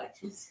just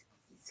watches.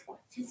 He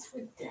watches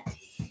for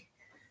daddy.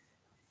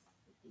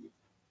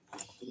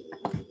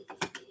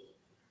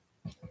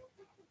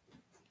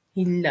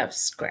 He loves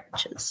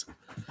scratches.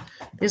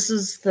 This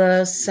is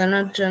the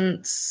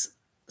Senegence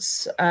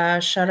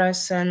Shadow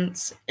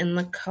Sense in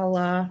the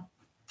colour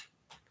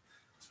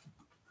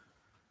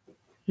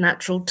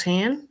Natural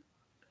Tan.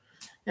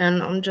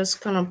 And I'm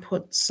just going to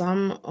put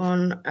some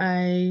on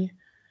a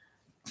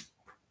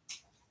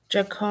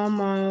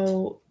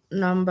Giacomo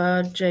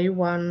number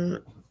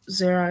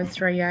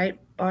G1038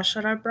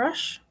 eyeshadow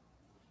brush.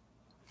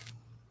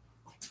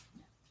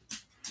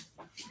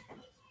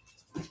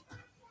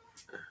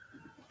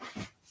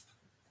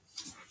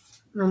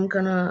 And I'm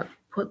going to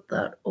put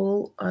that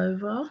all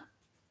over.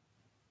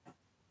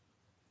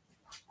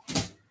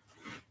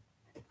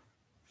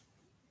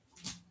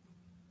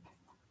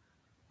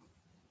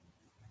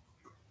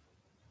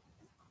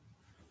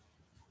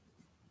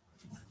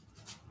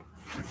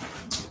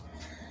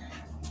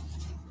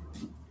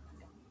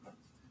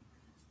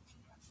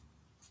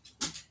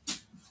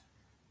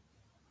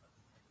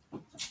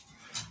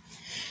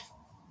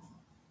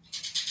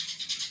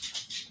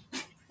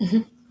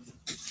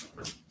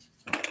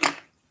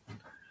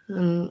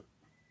 And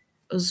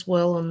as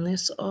well on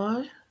this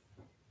eye.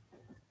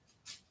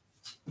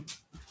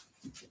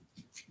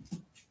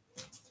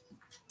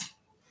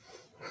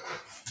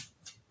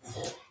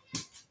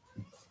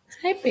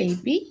 Hi,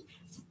 baby.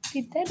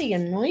 Did Daddy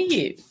annoy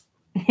you?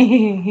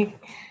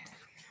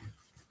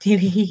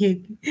 Did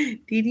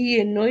he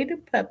annoy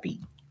the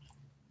puppy?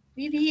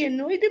 Did he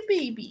annoy the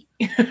baby?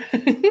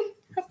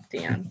 Up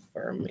down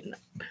for a minute.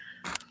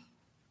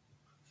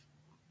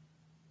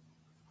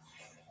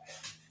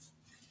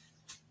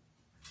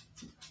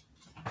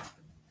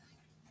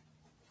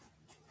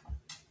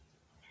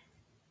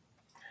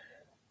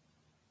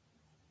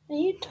 Are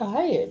you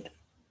tired?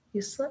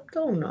 You slept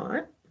all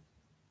night?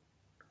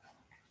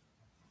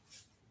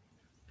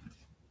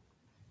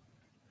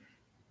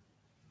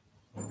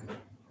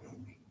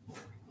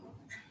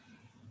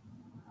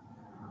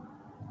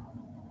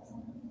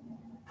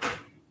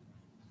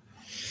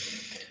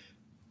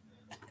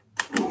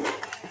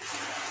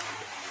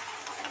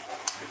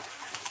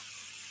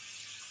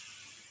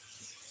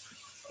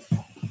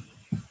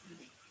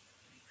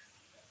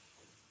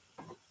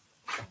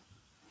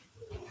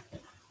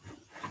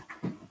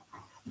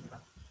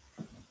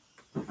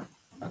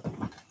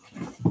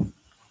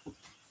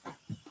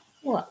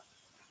 What?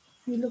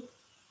 You look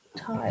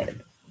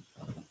tired.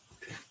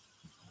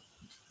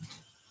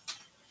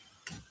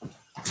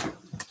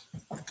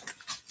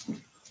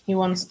 He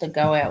wants to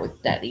go out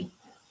with Daddy.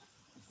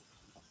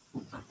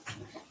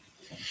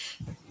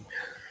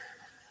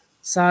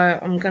 So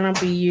I'm going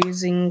to be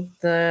using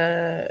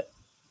the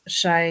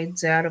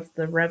shades out of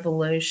the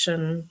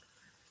Revolution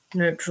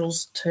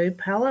Neutrals 2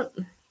 palette.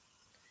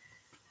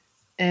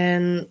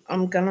 And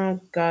I'm going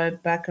to go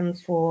back and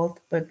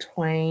forth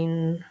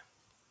between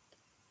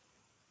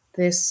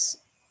this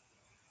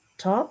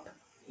top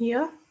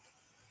here,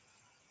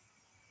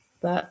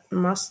 that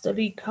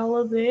mustardy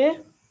colour there,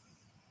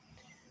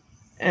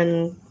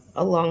 and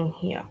along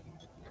here.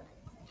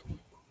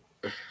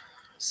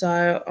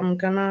 So I'm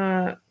going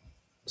to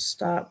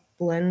start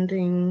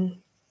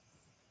blending.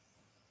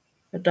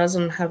 It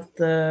doesn't have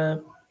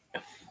the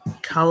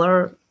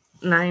colour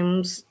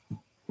names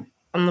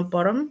on the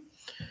bottom,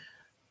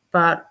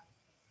 but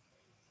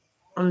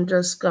I'm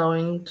just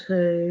going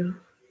to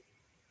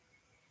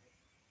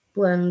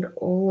blend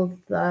all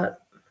of that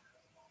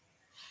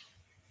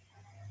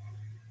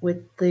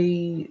with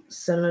the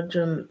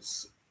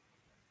Senegence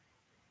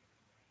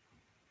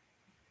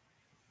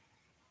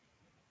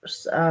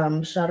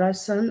Shadow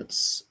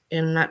Sense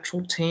in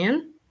Natural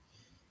Tan.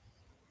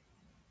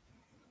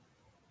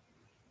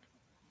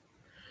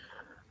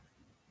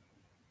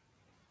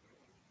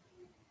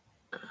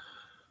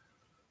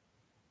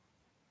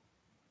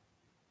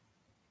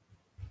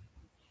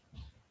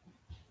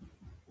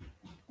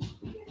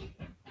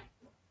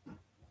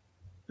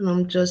 And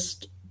I'm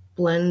just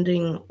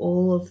blending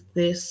all of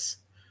this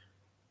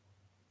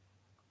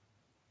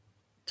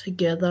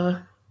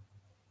together.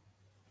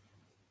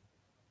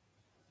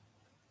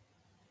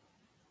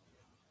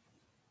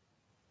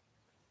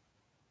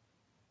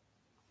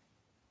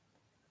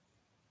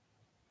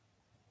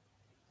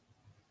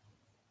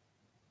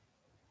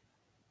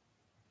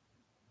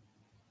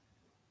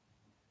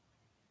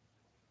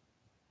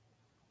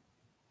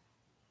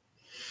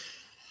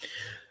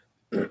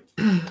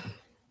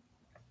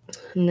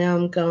 Now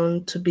I'm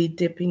going to be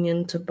dipping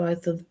into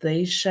both of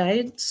these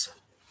shades.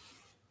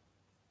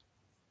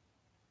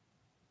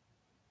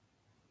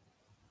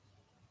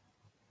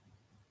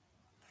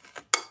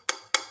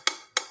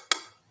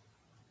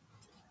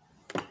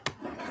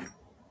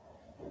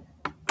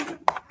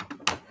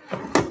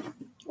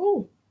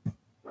 Oh.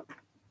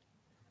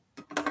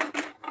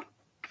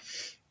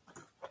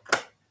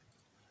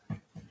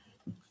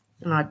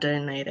 And I do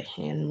need a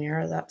hand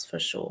mirror, that's for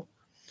sure.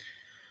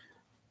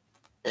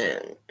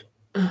 And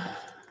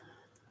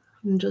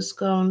I'm just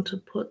going to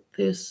put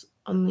this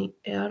on the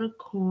outer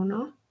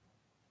corner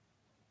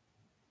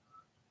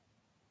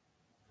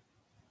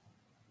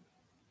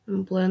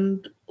and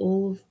blend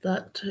all of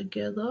that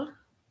together.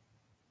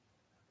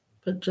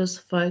 but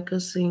just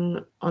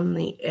focusing on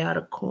the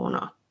outer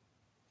corner.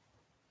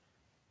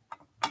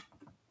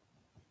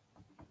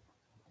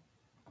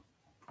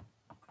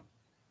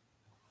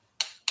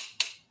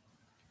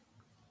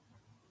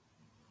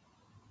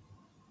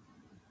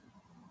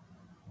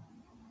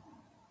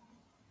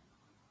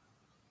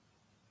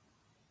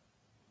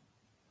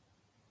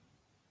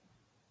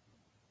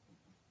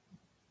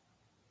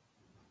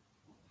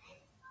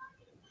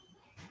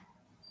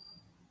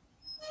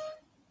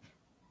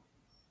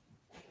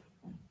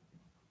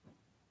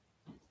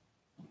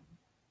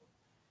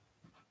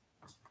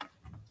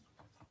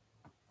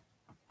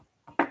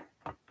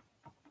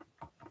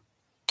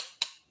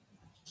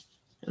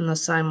 And the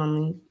same on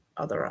the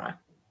other eye.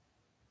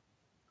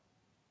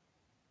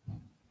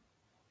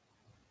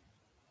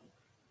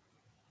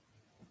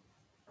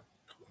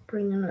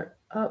 Bringing it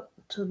up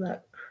to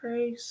that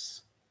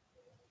crease.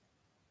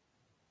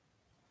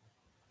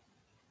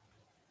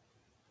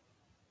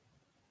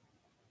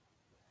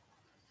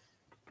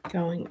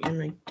 Going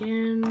in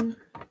again.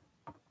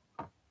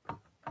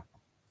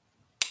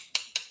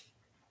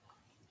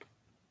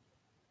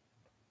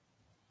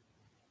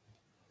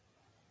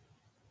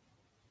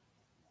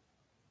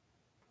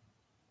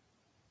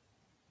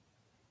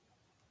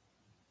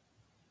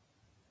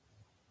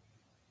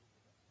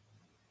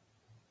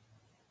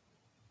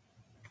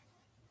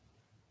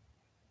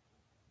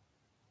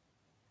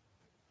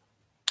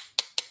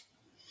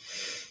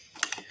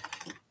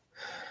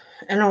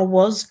 And I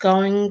was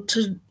going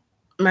to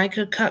make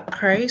a cut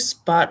crease,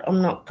 but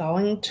I'm not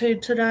going to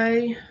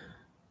today.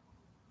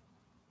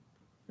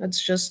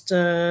 It's just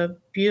a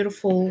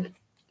beautiful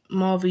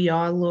mauve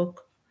eye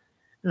look.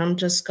 And I'm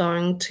just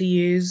going to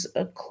use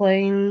a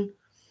clean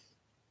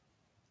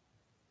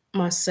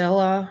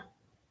micellar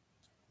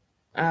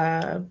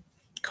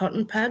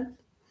cotton pad.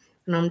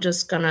 And I'm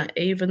just going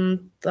to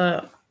even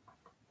the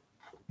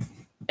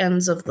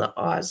ends of the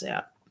eyes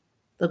out,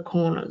 the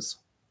corners.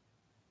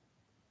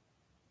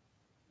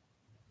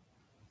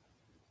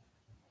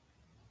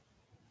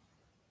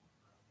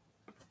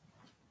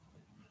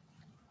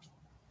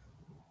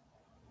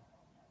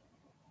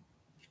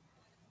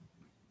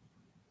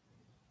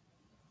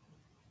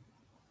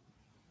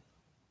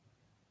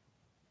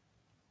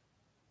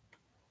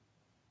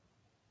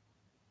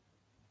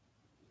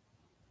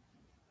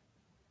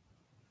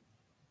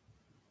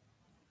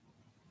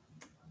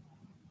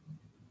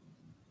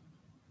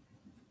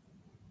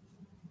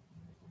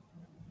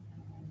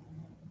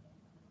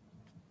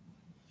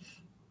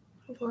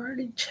 I've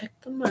already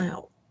checked them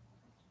out.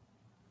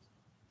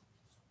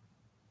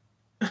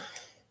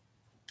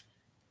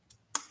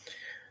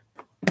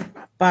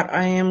 But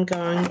I am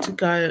going to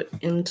go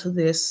into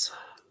this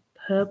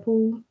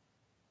purple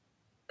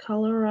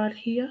color right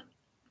here.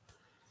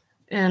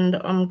 And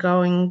I'm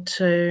going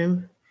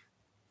to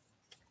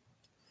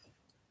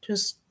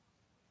just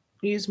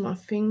use my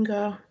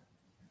finger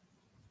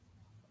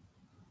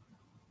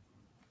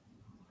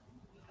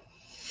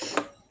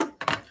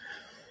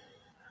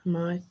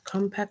my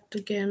compact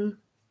again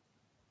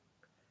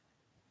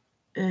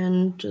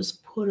and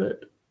just put it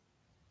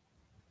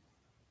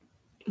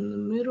in the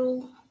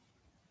middle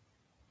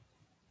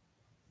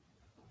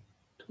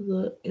to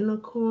the inner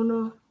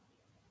corner.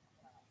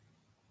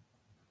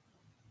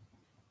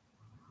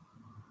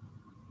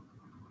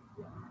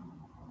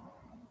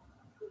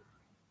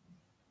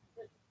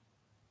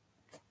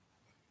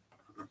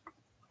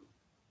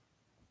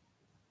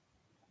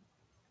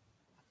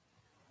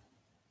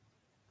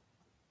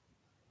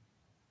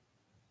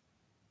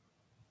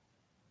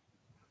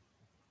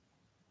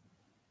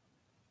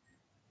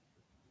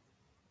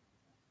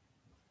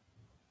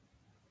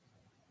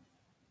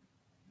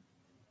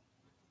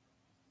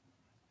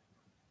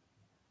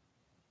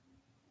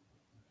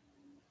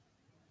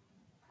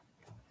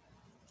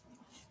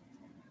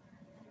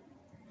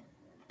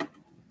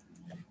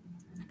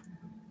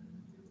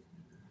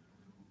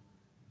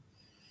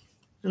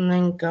 And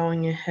then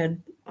going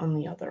ahead on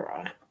the other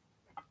eye.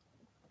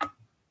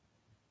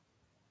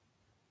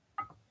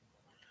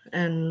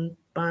 And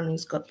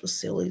Barney's got the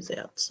sillies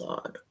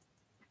outside.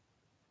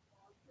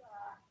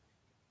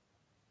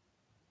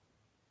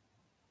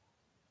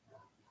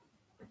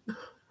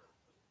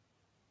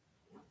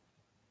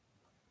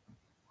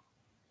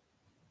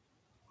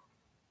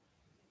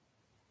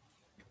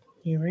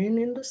 You ran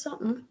into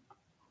something.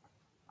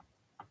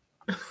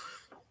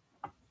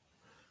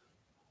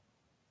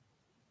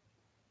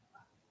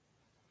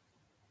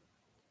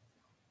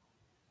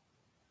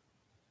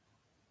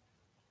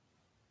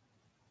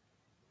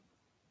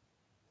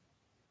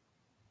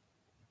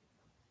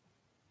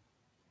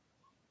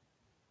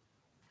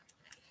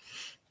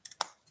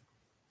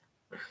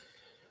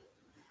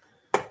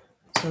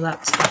 So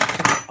that's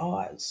that for the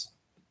eyes.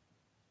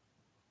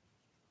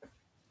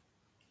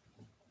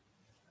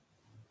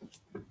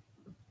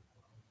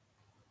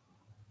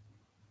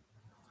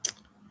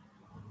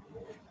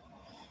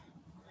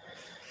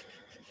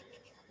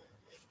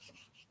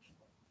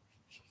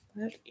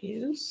 That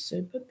is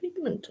super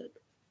pigmented.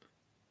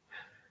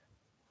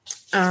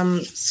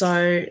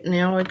 So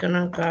now we're going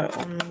to go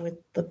on with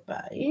the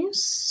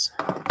base.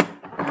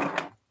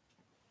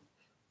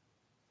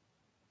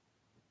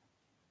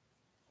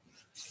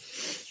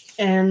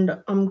 And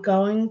I'm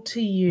going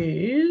to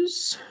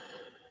use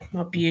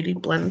my beauty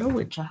blender,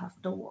 which I have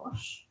to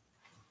wash.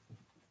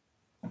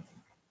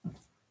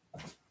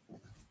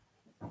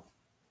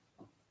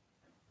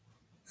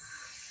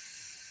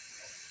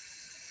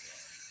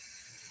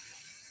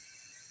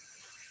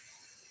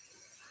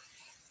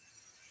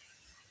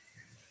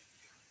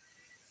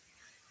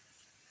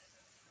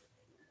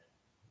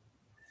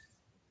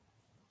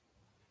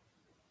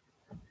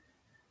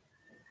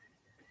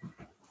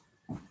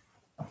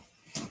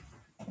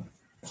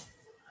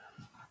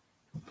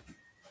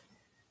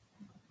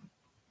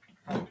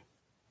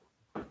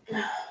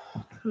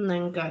 And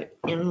then go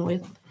in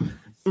with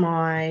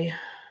my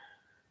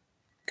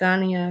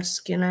Garnier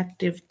Skin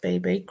Active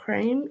BB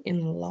Cream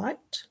in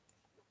light.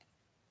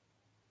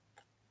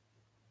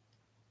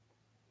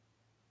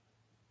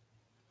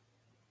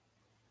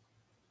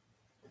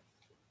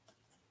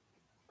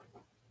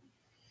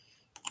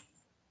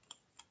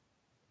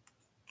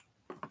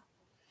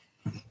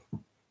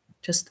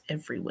 Just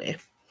everywhere.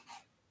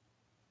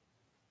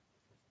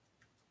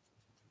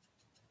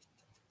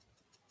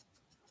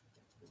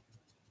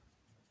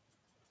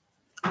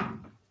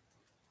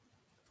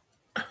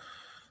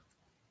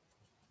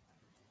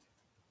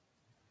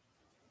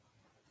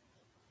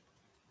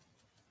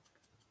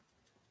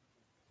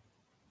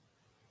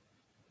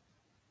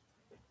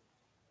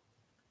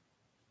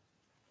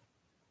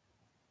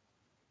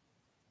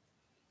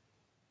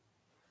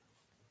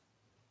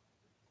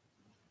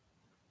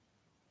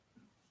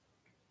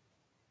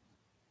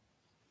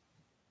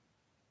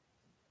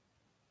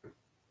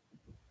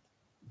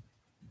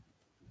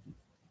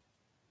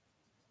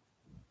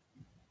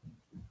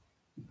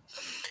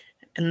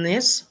 And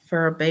this,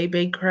 for a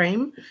BB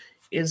cream,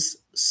 is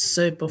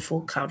super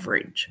full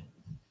coverage.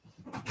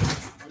 On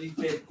his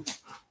bed.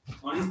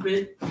 On his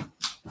bed.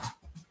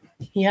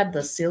 He had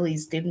the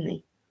sillies, didn't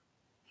he?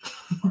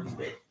 On his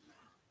bed.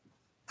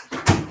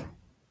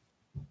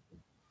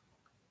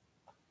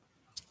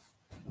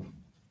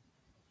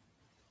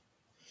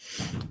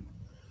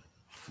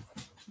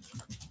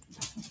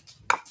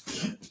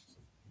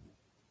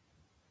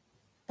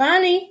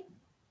 Barney,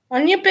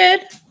 on your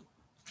bed.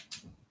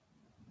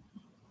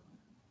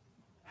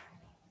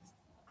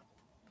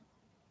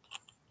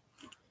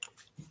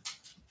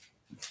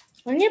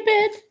 On your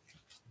bed.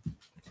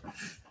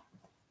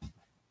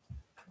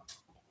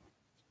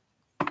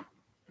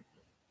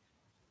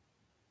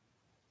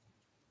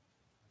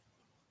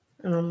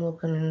 And I'm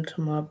looking into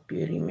my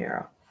beauty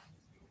mirror.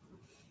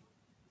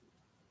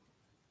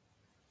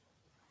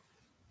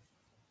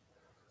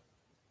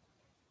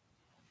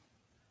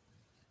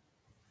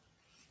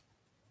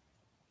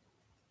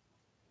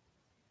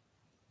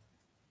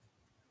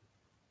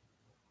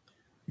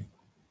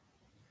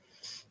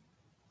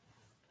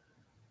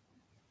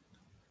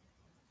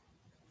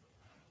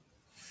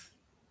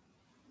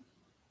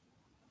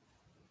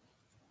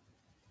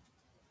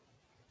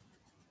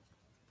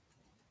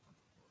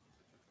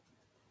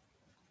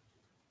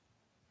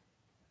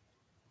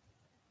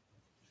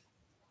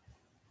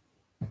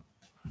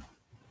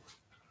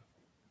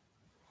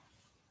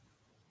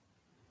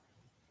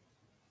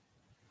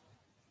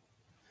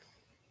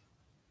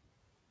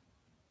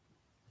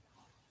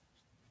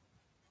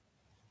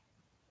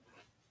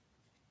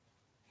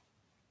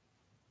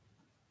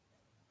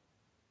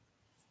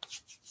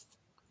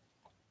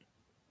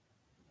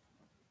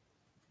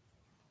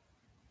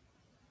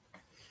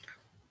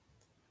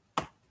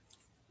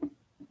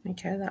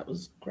 Okay, that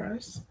was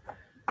gross.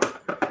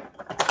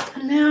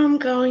 And now I'm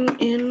going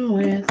in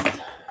with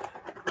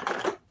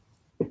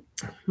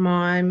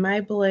my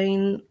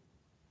Maybelline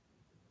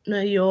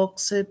New York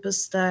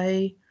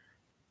Superstay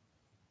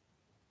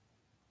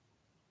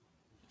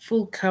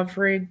full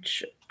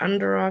coverage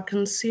under eye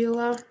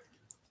concealer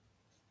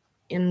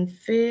in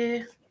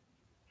Fair.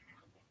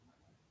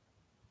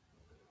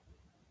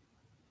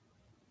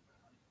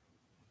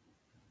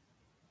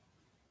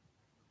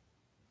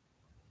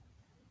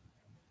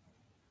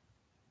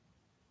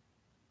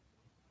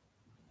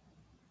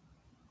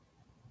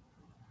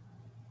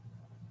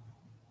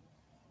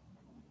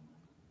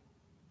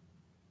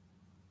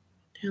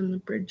 Down the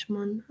bridge of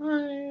my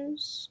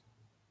nose,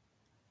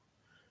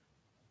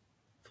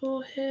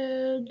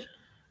 forehead,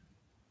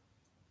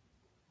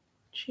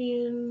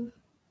 chin,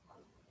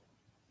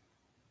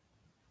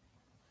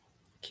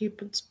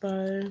 Cupid's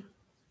bow,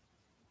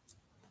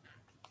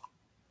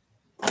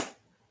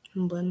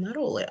 and blend that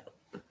all out.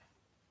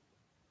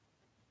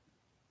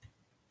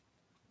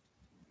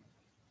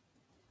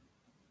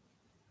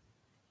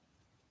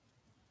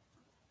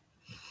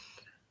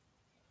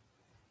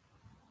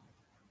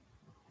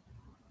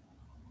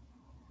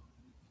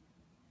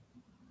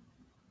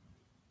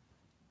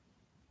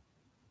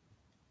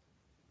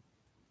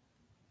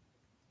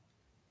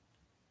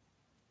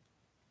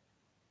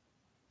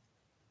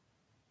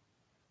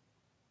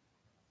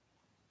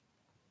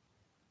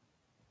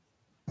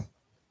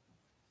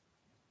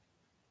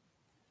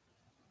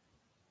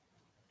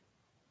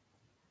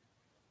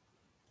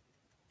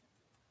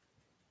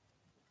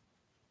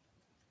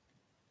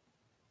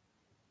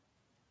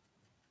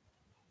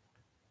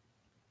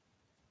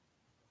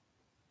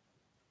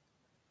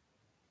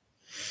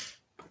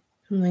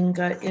 And then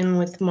go in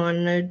with my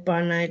Nude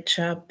by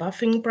Nature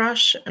buffing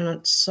brush, and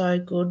it's so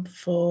good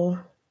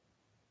for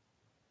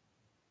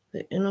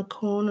the inner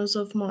corners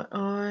of my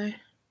eye.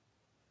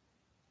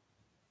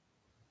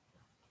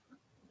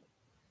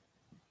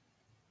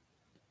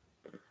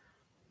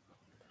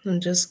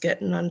 And just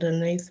getting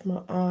underneath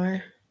my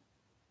eye.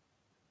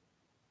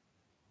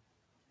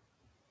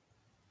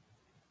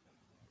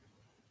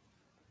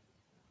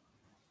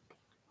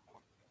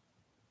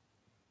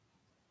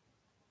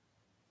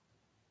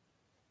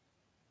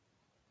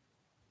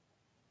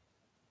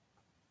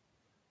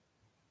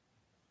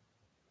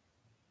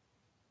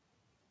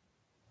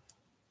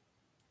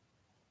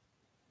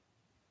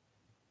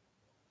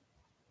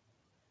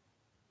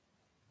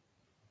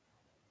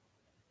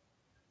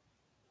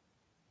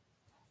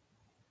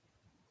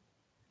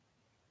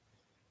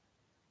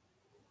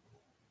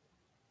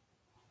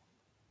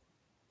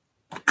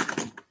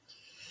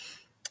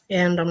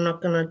 And I'm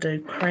not going to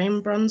do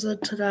cream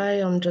bronzer today.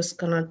 I'm just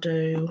going to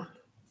do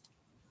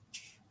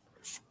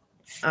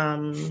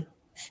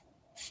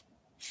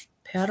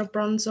powder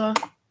bronzer.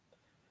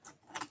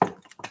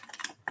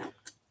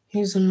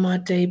 Using my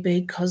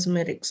DB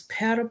Cosmetics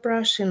powder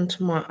brush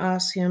into my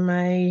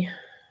RCMA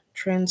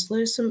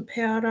translucent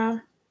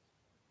powder.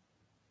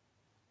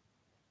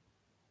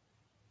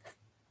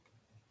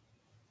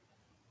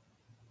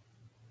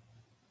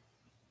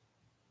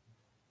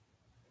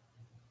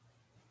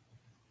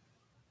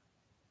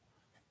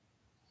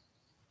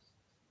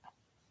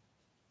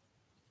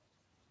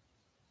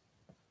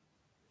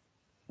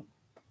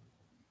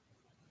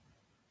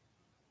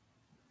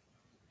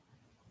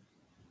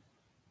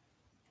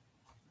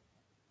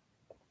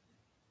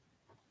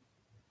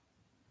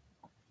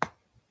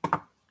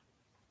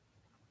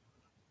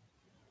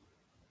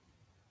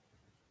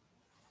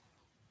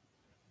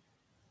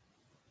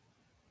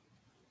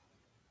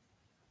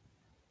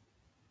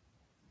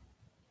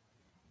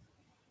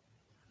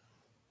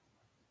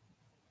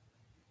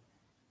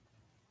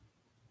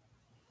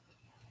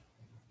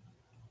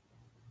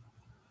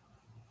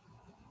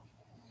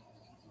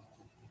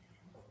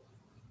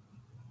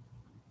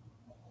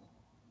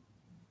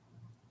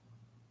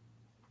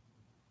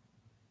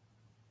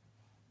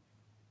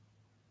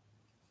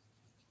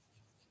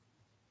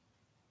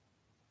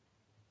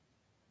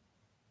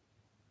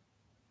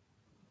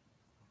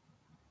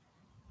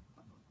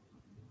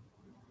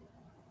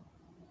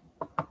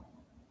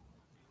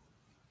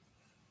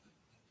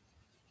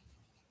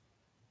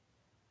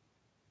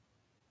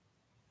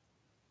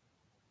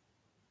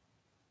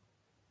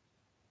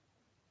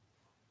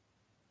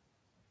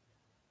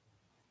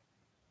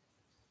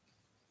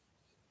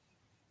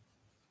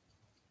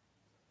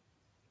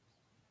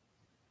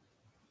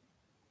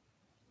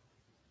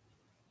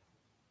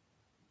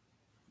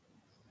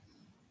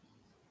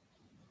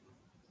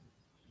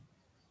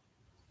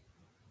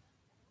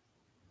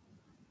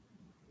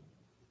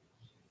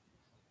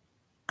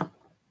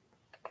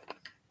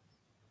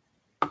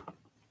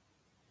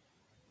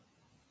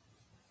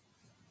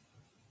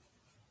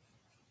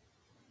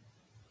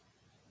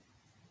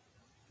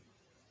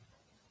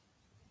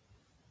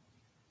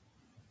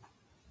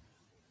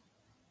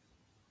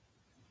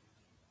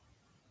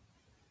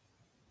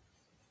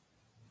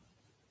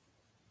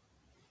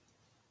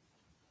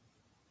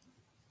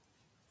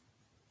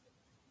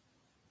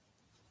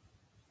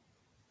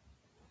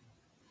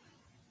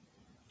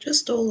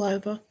 Just all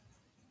over,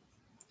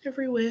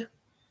 everywhere.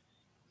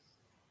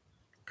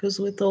 Because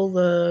with all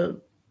the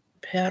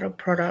powder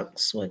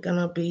products, we're going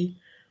to be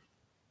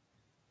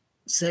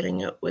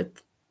setting it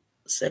with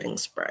setting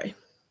spray.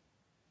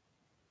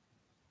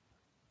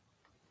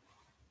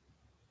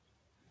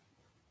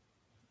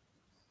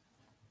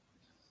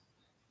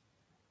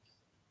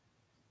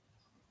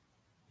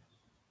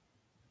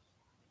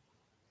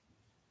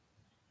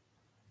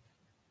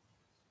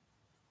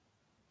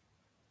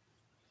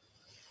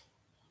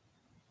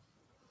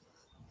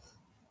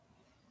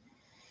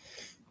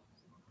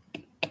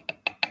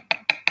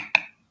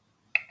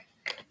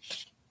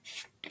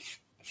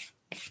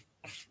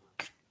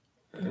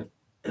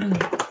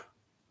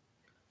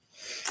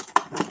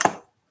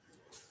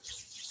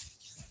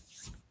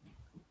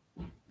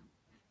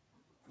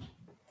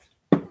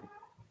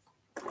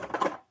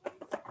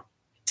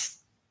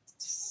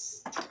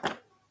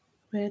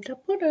 Where'd I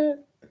put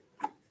it?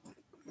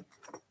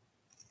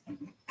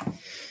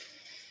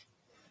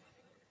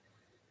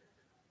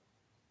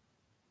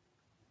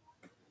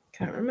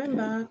 Can't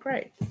remember.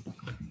 Great.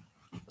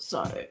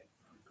 So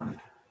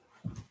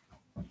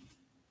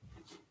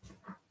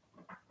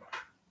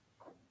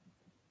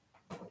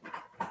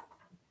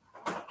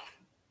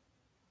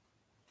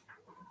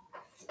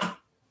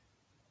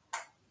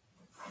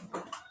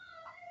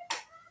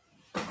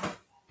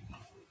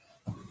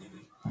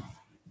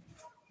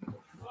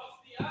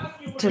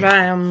today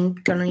I'm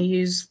going to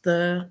use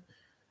the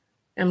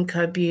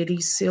MCO Beauty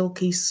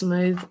Silky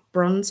Smooth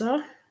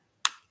Bronzer.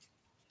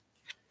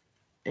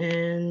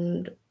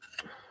 And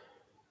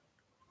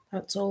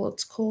that's all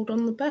it's called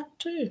on the back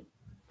too.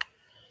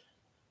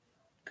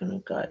 Gonna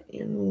go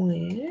in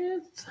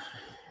with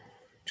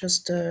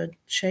just a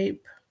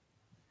cheap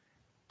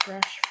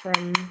brush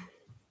from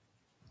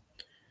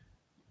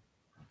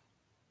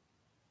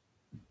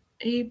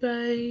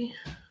eBay.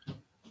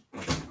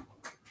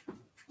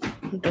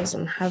 It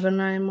doesn't have a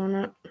name on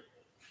it.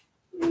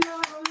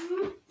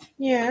 Mom,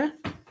 Yeah.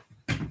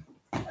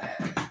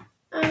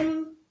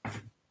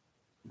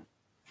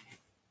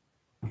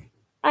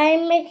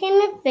 I'm making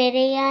a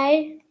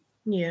video.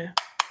 Yeah.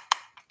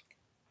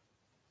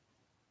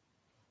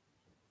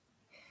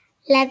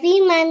 Love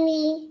you,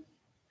 Mummy.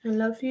 I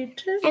love you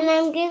too. And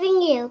I'm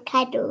giving you a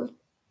cuddle.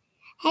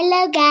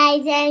 Hello,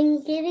 guys.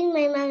 I'm giving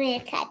my mommy a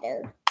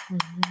cuddle.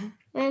 Mm-hmm.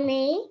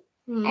 Mommy,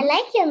 Mm. I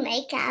like your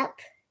makeup.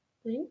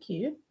 Thank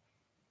you.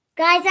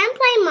 Guys, I'm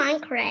playing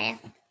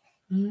Minecraft.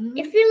 Mm.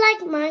 If you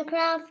like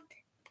Minecraft,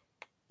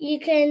 you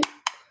can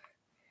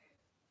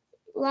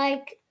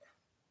like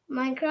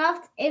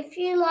Minecraft. If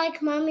you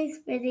like Mommy's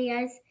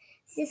videos,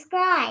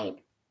 subscribe.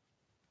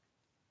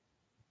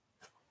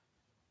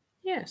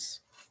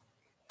 Yes.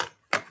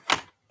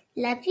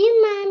 Love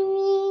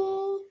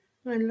you,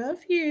 Mommy. I love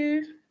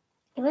you.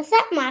 What's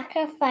that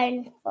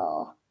microphone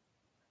for?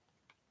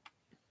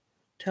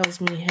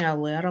 Tells me how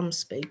loud I'm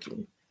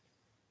speaking.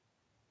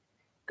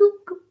 Goo,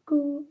 goo,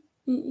 goo.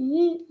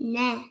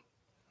 Nah.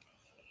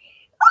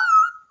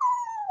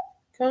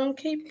 Go and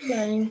keep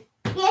playing.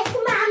 Yes,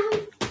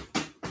 Mum.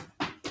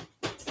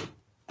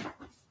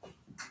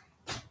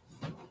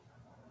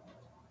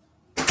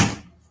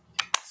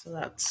 So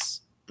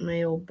that's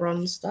me all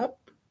bronzed up.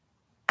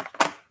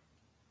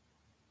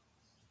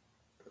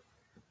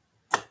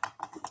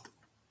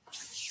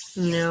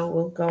 Now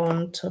we'll go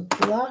on to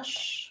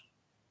blush.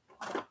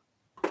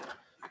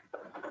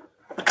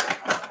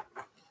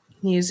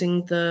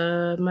 Using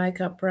the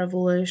Makeup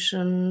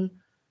Revolution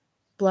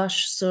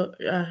blush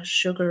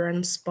sugar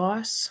and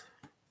spice.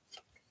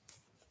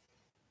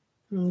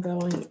 I'm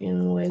going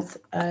in with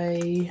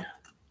a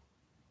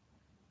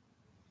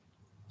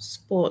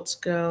Sports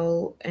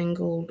Girl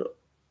angled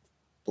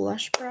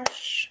blush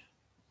brush.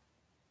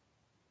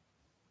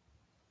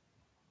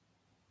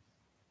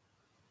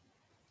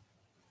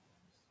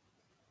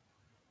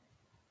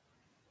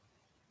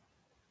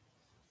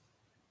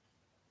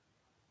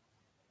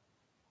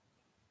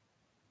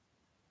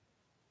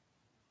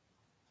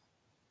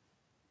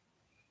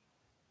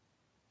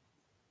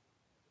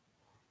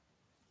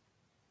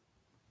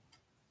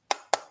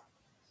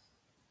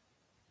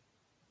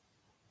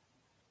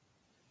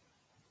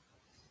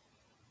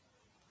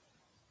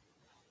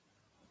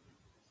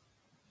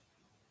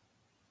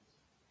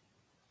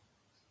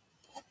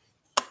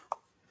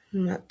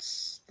 And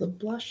that's the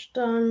blush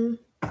done.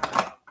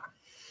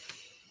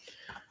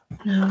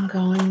 Now I'm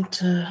going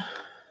to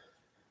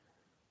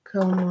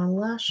curl my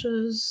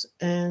lashes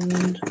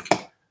and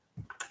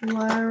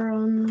layer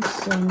on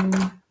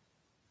some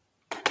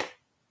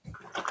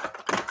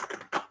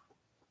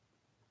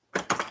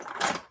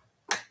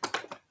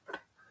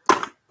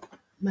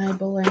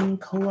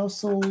Maybelline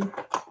Colossal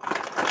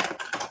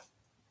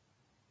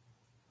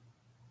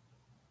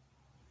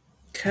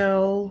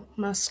Curl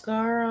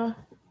Mascara.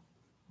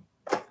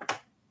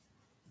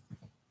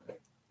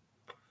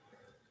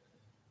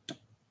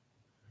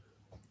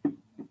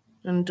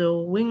 And do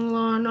a wing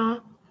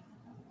liner.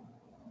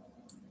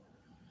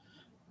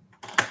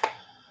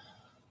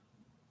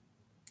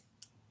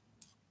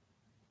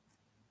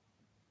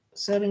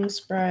 Setting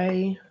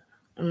spray,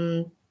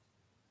 and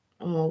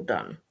I'm all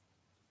done.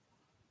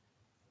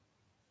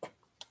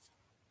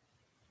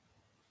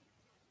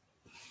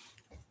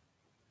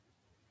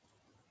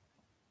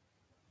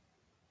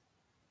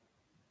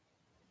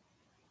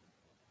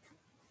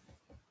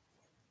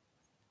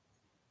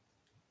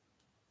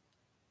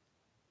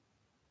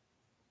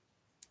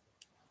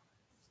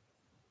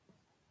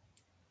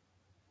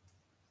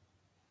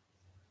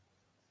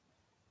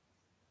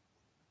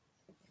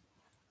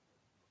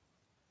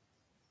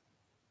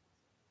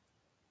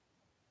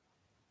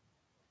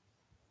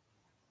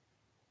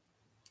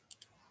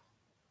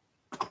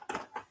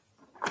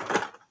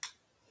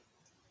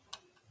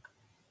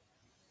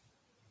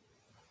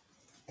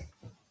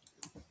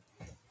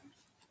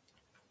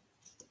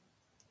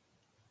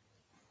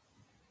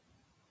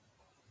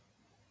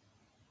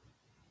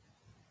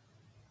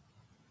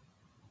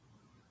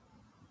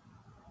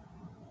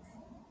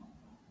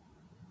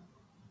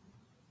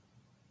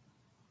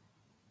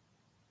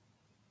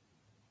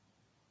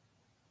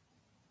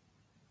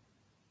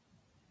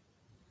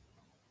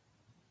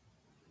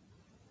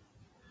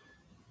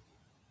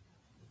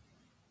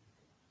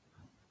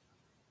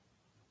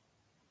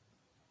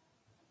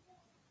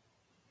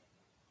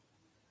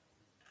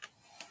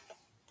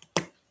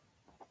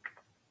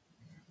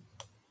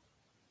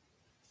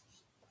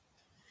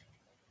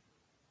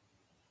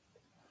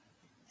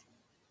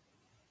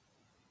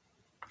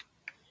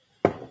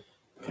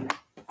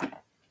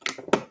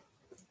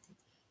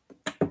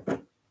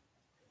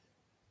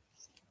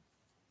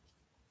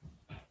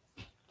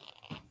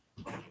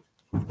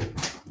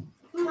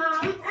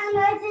 Mom, and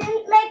I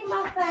didn't make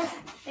my first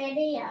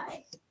video.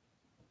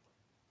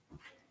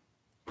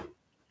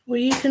 Well,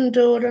 you can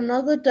do it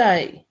another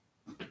day.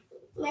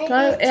 Maybe.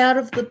 Go out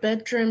of the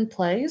bedroom,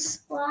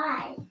 please.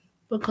 Why?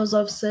 because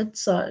I've said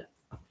so.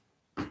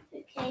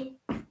 Okay.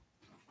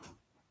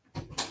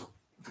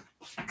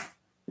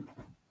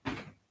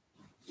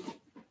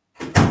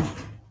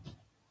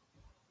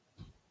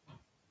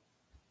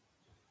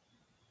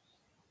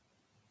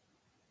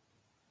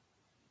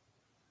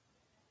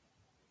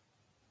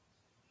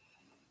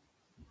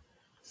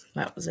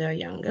 That was our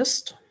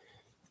youngest.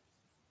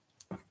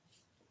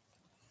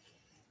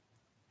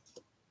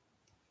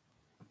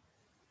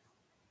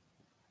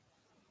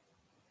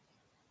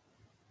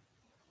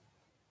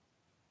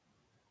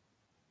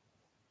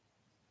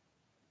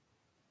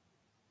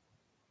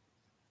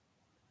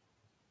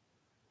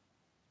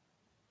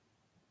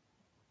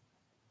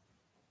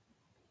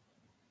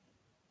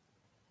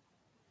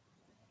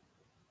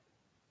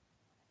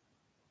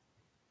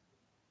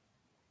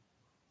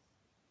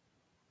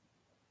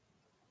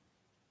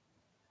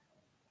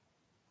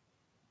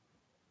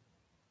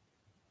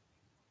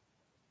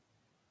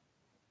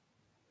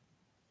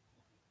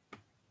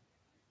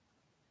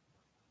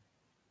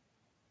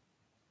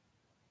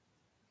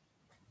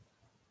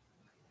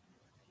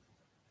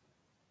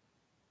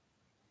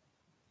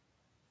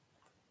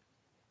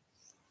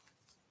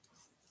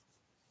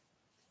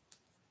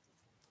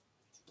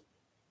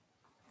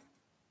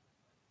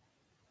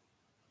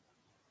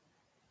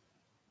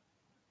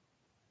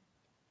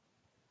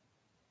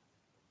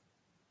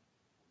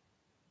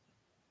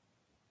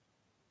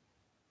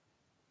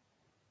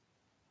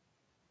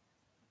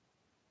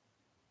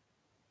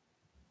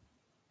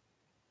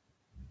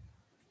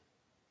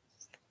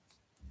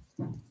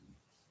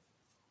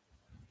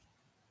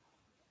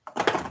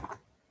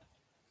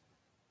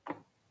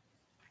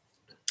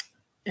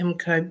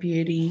 MCO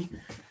Beauty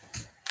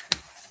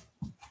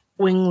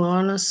wing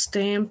liner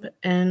stamp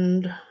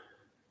and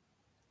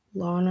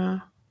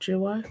liner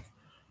duo.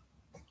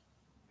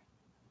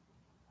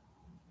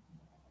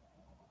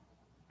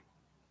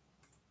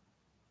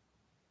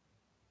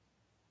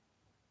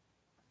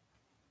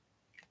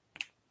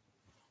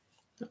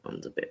 That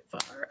one's a bit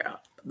far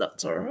out, but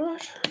that's all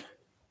right.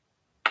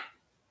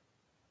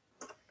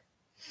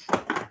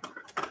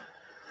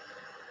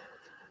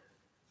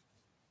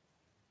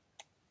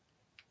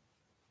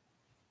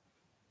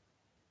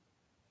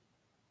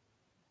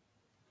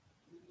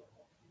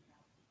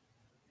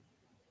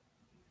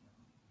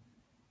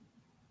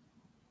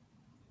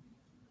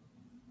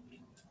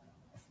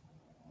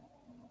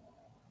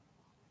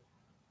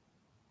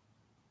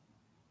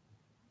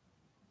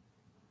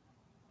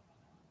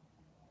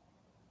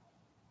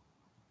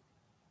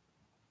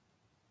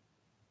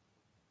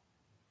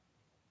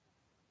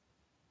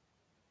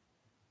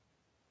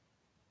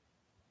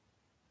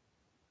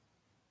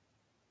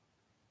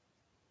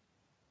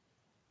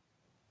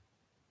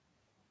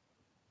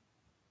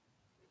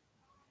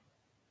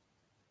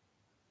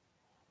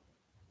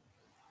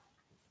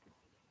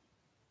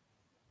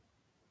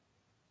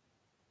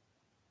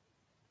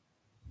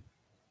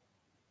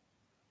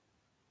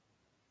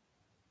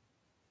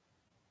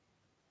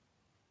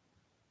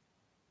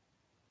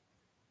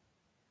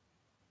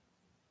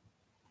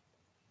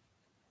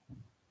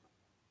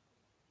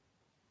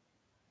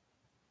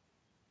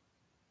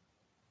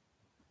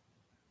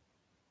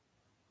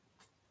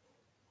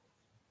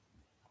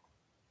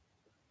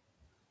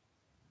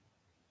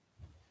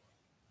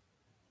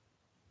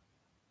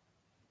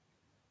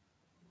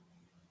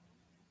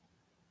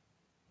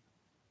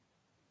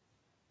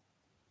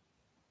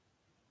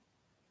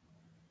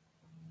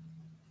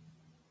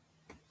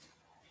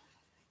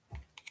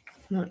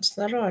 That's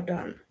that eye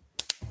done.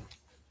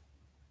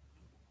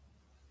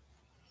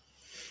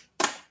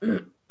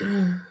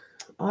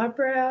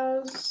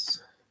 Eyebrows.